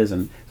ideas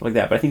and stuff like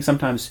that, but I think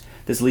sometimes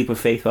this leap of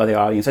faith by the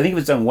audience, I think if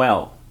it's done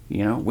well,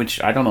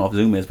 which I don't know if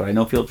Zoom is, but I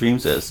know Field of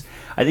Dreams is.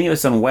 I think if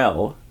it's done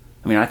well,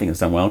 I think it's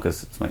done well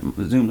because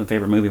Zoom's my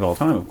favorite movie of all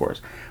time, of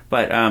course.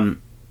 But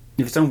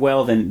if it's done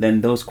well,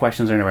 then those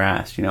questions are never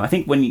asked. I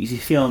think when you see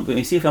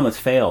a film that's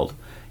failed,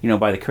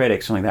 by the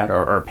critics, something like that,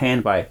 or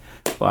panned by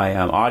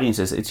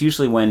audiences, it's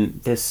usually when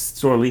this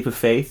sort of leap of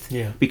faith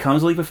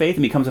becomes a leap of faith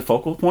and becomes a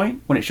focal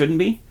point when it shouldn't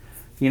be.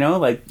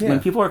 When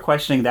people are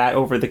questioning that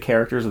over the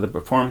characters or the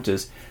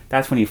performances,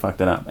 that's when you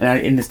fucked it up,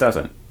 and this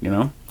doesn't.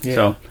 Yeah,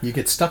 so you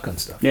get stuck on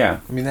stuff.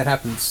 Yeah, that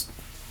happens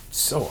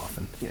so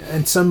often. Yeah.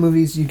 In some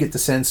movies, you get the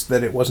sense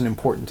that it wasn't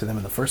important to them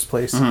in the first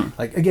place.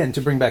 Like, again,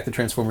 to bring back the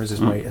Transformers as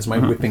my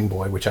whipping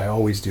boy, which I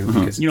always do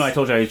because I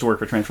told you I used to work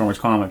for Transformers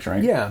Comics,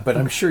 right? Yeah, but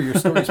I'm sure your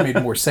stories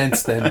made more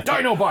sense than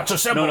Dinobots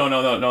assemble.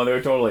 No, they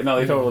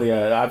totally,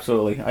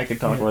 absolutely. I could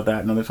talk about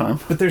that another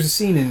time. But there's a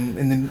scene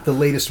in the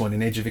latest one,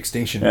 in Age of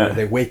Extinction, where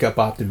they wake up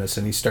Optimus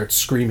and he starts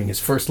screaming. His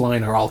first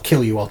line are, "I'll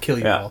kill you, I'll kill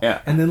you all." Yeah.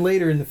 And then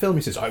later in the film,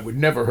 he says, "I would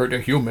never hurt a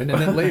human." And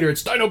then later,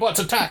 it's Dinobots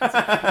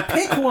attack.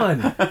 Pick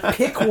one.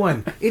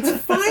 It's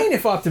fine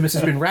if Optimus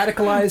has been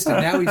radicalized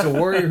and now he's a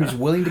warrior who's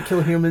willing to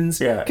kill humans.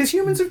 Because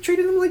humans have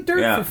treated him like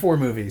dirt for 4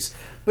 movies.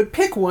 But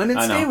pick one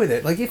and stay with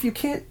it. Like, if you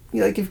can't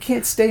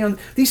stay on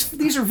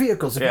these are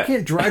vehicles. If you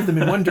can't drive them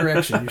in one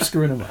direction, you're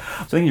screwing them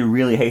up. So when you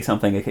really hate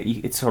something,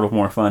 it's sort of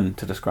more fun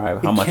to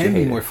describe how much you hate it. It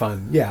can be more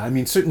fun.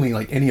 Yeah, certainly,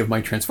 like any of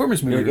my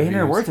Transformers movies. You're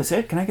getting worth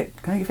it. Can I get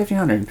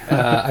 1,500?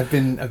 I've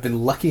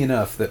been lucky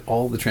enough that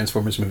all the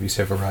Transformers movies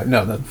have arrived.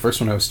 No, the first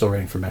one I was still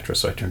writing for Metro,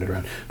 so I turned it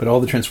around. But all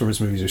the Transformers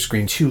movies are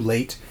screened too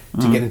late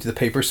to get into the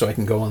paper, so I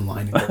can go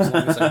online and go as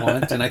long as I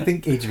want. And I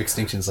think Age of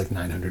Extinction is like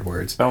 900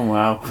 words. Oh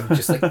wow! I'm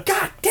just like,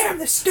 God damn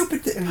this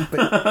stupid thing.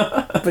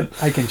 But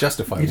I can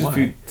justify you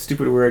why. Just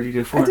stupid word. You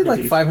just I did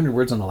like 500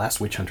 words on The Last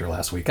Witch Hunter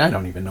last week. I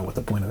don't even know what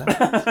the point of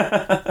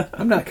that is.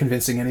 I'm not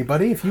convincing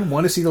anybody. If you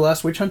want to see The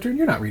Last Witch Hunter,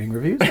 you're not reading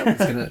reviews.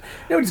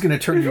 Nobody's gonna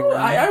turn you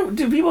around.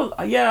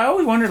 I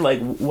always wondered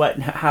what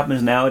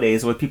happens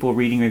nowadays with people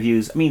reading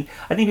reviews. I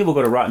think people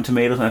go to Rotten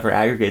Tomatoes and for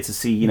aggregates to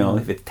see,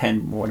 if it's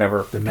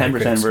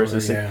 10%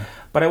 versus.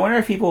 But I wonder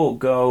if people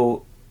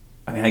go.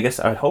 I guess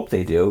I hope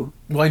they do.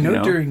 Well, I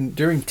know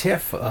during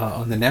TIFF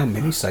on the Now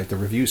Mini site, the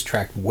reviews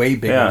tracked way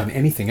bigger than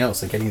anything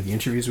else, like any of the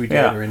interviews we did.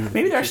 Yeah. Or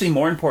maybe they're actually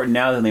more important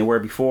now than they were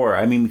before.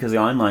 Because the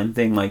online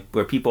thing, like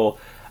where people,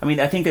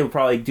 I think they would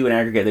probably do an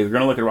aggregate. They were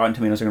going to look at Rotten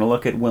Tomatoes, they're going to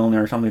look at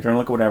Wilner or something, they're going to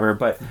look at whatever.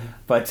 But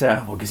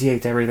because he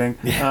hates everything.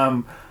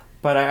 Yeah.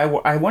 But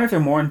I wonder if they're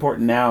more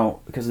important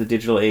now because of the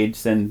digital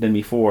age than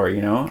before.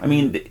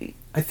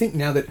 I think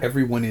now that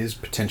everyone is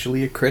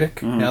potentially a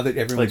critic, now that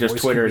everyone like just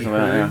Twitter and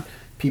that,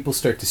 people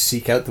start to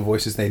seek out the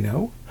voices they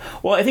know.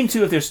 Well, I think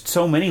too, if there's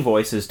so many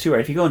voices too,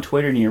 right? If you go on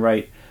Twitter and you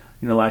write,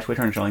 Last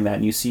Twitter and something like that,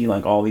 and you see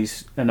like all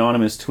these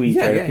anonymous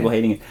tweets, people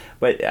hating it.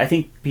 But I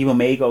think people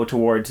may go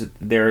towards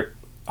their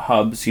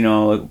hubs, you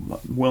know, like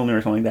Wilner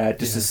or something like that,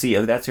 just to see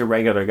if that's your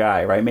regular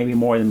guy, right? Maybe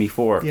more than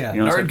before. Yeah,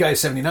 you know, Nerd Guy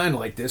 79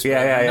 like this.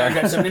 Yeah.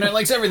 Nerd Guy 79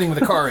 likes everything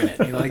with a car in it.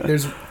 You know, like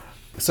there's.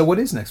 So what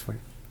is next for you?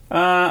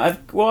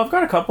 I've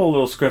got a couple of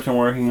little scripts I'm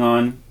working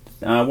on.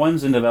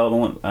 One's in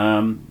development,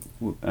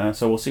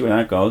 so we'll see where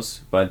that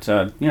goes. But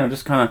you know,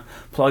 just kind of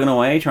plugging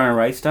away, trying to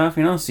write stuff.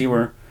 You know, see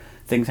where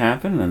things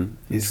happen and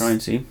try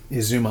and see.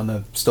 Is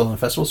Zoom still on the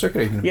festival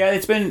circuit? Or Yeah,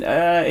 it's been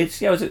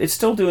it's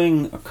still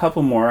doing a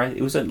couple more.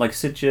 It was at like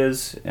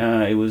Sitges.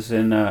 It was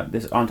in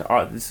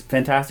this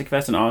Fantastic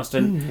Fest in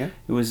Austin. Yeah.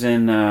 It was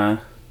in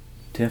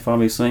TIFF,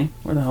 obviously.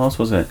 Where the hell else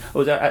was it? It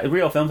was at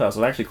Real Film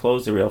Festival. It actually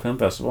closed the Real Film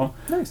Festival.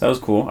 Nice. That was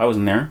cool. I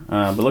wasn't there,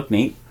 but it looked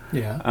neat.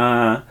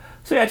 Yeah.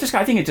 So yeah,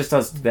 I think it just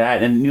does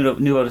that. And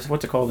Nouveau,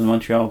 what's it called in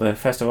Montreal? The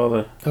festival,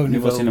 the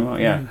Nouveau Cinema.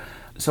 Yeah.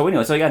 So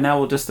anyway, now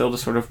they'll just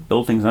sort of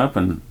build things up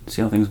and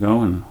see how things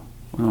go and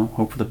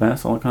hope for the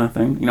best, all that kind of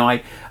thing. You know,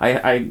 I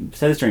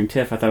said this during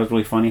TIFF. I thought it was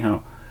really funny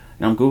how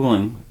I'm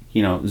Googling,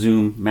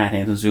 Zoom, Matt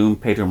Hansen, Zoom,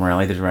 Pedro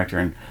Morelli, the director,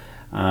 and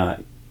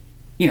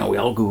we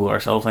all Google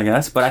ourselves, I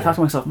guess. But sure. I thought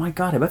to myself, my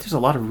God, I bet there's a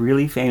lot of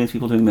really famous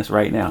people doing this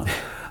right now.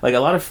 Like a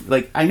lot of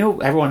I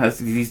know everyone has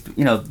these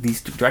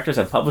these directors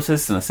have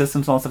publicists and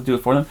assistants and all that stuff to do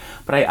it for them.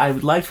 But I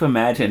would like to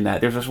imagine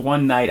that there's just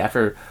one night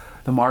after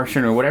The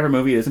Martian or whatever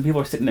movie it is, and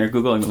people are sitting there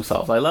Googling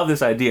themselves. I love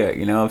this idea,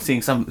 of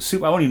seeing some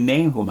I won't even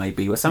name who it might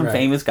be, but some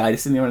famous guy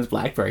just sitting there on his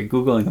BlackBerry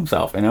Googling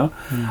himself,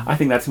 I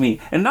think that's me.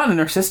 And not in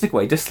a narcissistic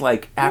way, just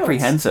like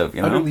apprehensive,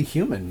 Utterly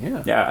human,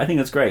 yeah. Yeah, I think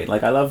it's great.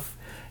 Like I love,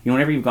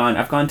 whenever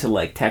I've gone to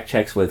like tech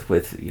checks with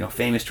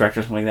famous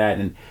directors, something like that,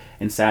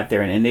 and sat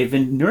there and they've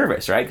been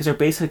nervous, right? Because they're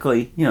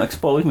basically,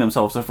 exposing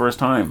themselves the first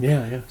time.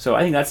 Yeah. So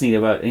I think that's neat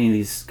about any of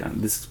these,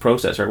 this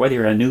process, right? Whether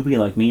you're a newbie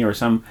like me or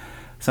some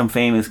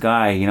famous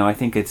guy, I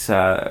think it's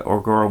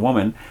or a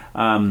woman,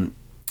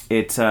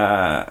 it's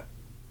all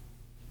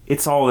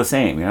the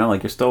same,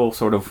 like you're still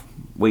sort of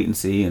wait and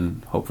see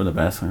and hope for the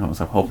best. I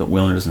hope that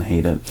Wilner doesn't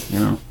hate it,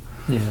 Yeah,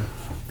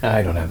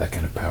 I don't have that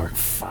kind of power.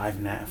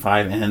 5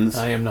 ends.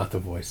 I am not the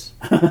voice.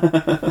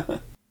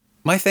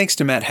 My thanks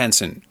to Matt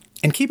Hansen,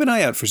 and keep an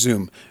eye out for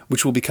Zoom,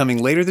 which will be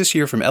coming later this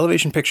year from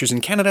Elevation Pictures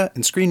in Canada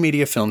and Screen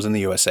Media Films in the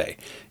USA.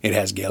 It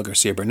has Gail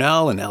Garcia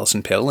Bernal and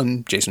Alison Pill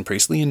and Jason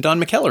Priestley and Don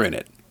McKellar in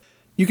it.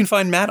 You can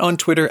find Matt on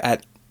Twitter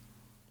at,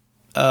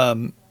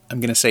 I'm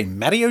going to say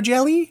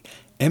Mattiojelly,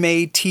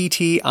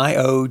 Mattiojelly.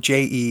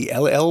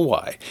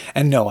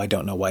 And no, I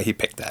don't know why he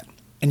picked that.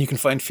 And you can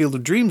find Field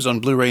of Dreams on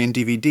Blu-ray and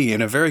DVD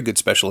in a very good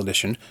special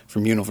edition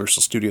from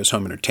Universal Studios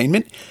Home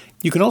Entertainment.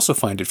 You can also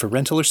find it for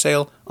rental or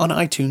sale on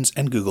iTunes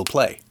and Google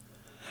Play.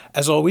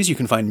 As always, you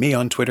can find me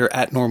on Twitter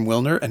at Norm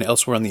Wilner and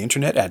elsewhere on the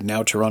internet at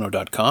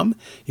nowtoronto.com.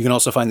 You can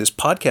also find this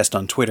podcast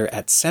on Twitter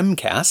at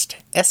Semcast,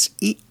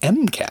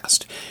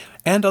 S-E-M-Cast,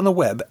 and on the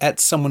web at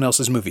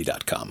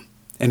someoneelsesmovie.com.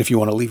 And if you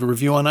want to leave a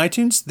review on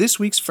iTunes, this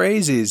week's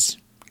phrase is,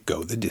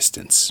 go the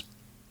distance.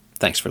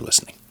 Thanks for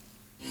listening.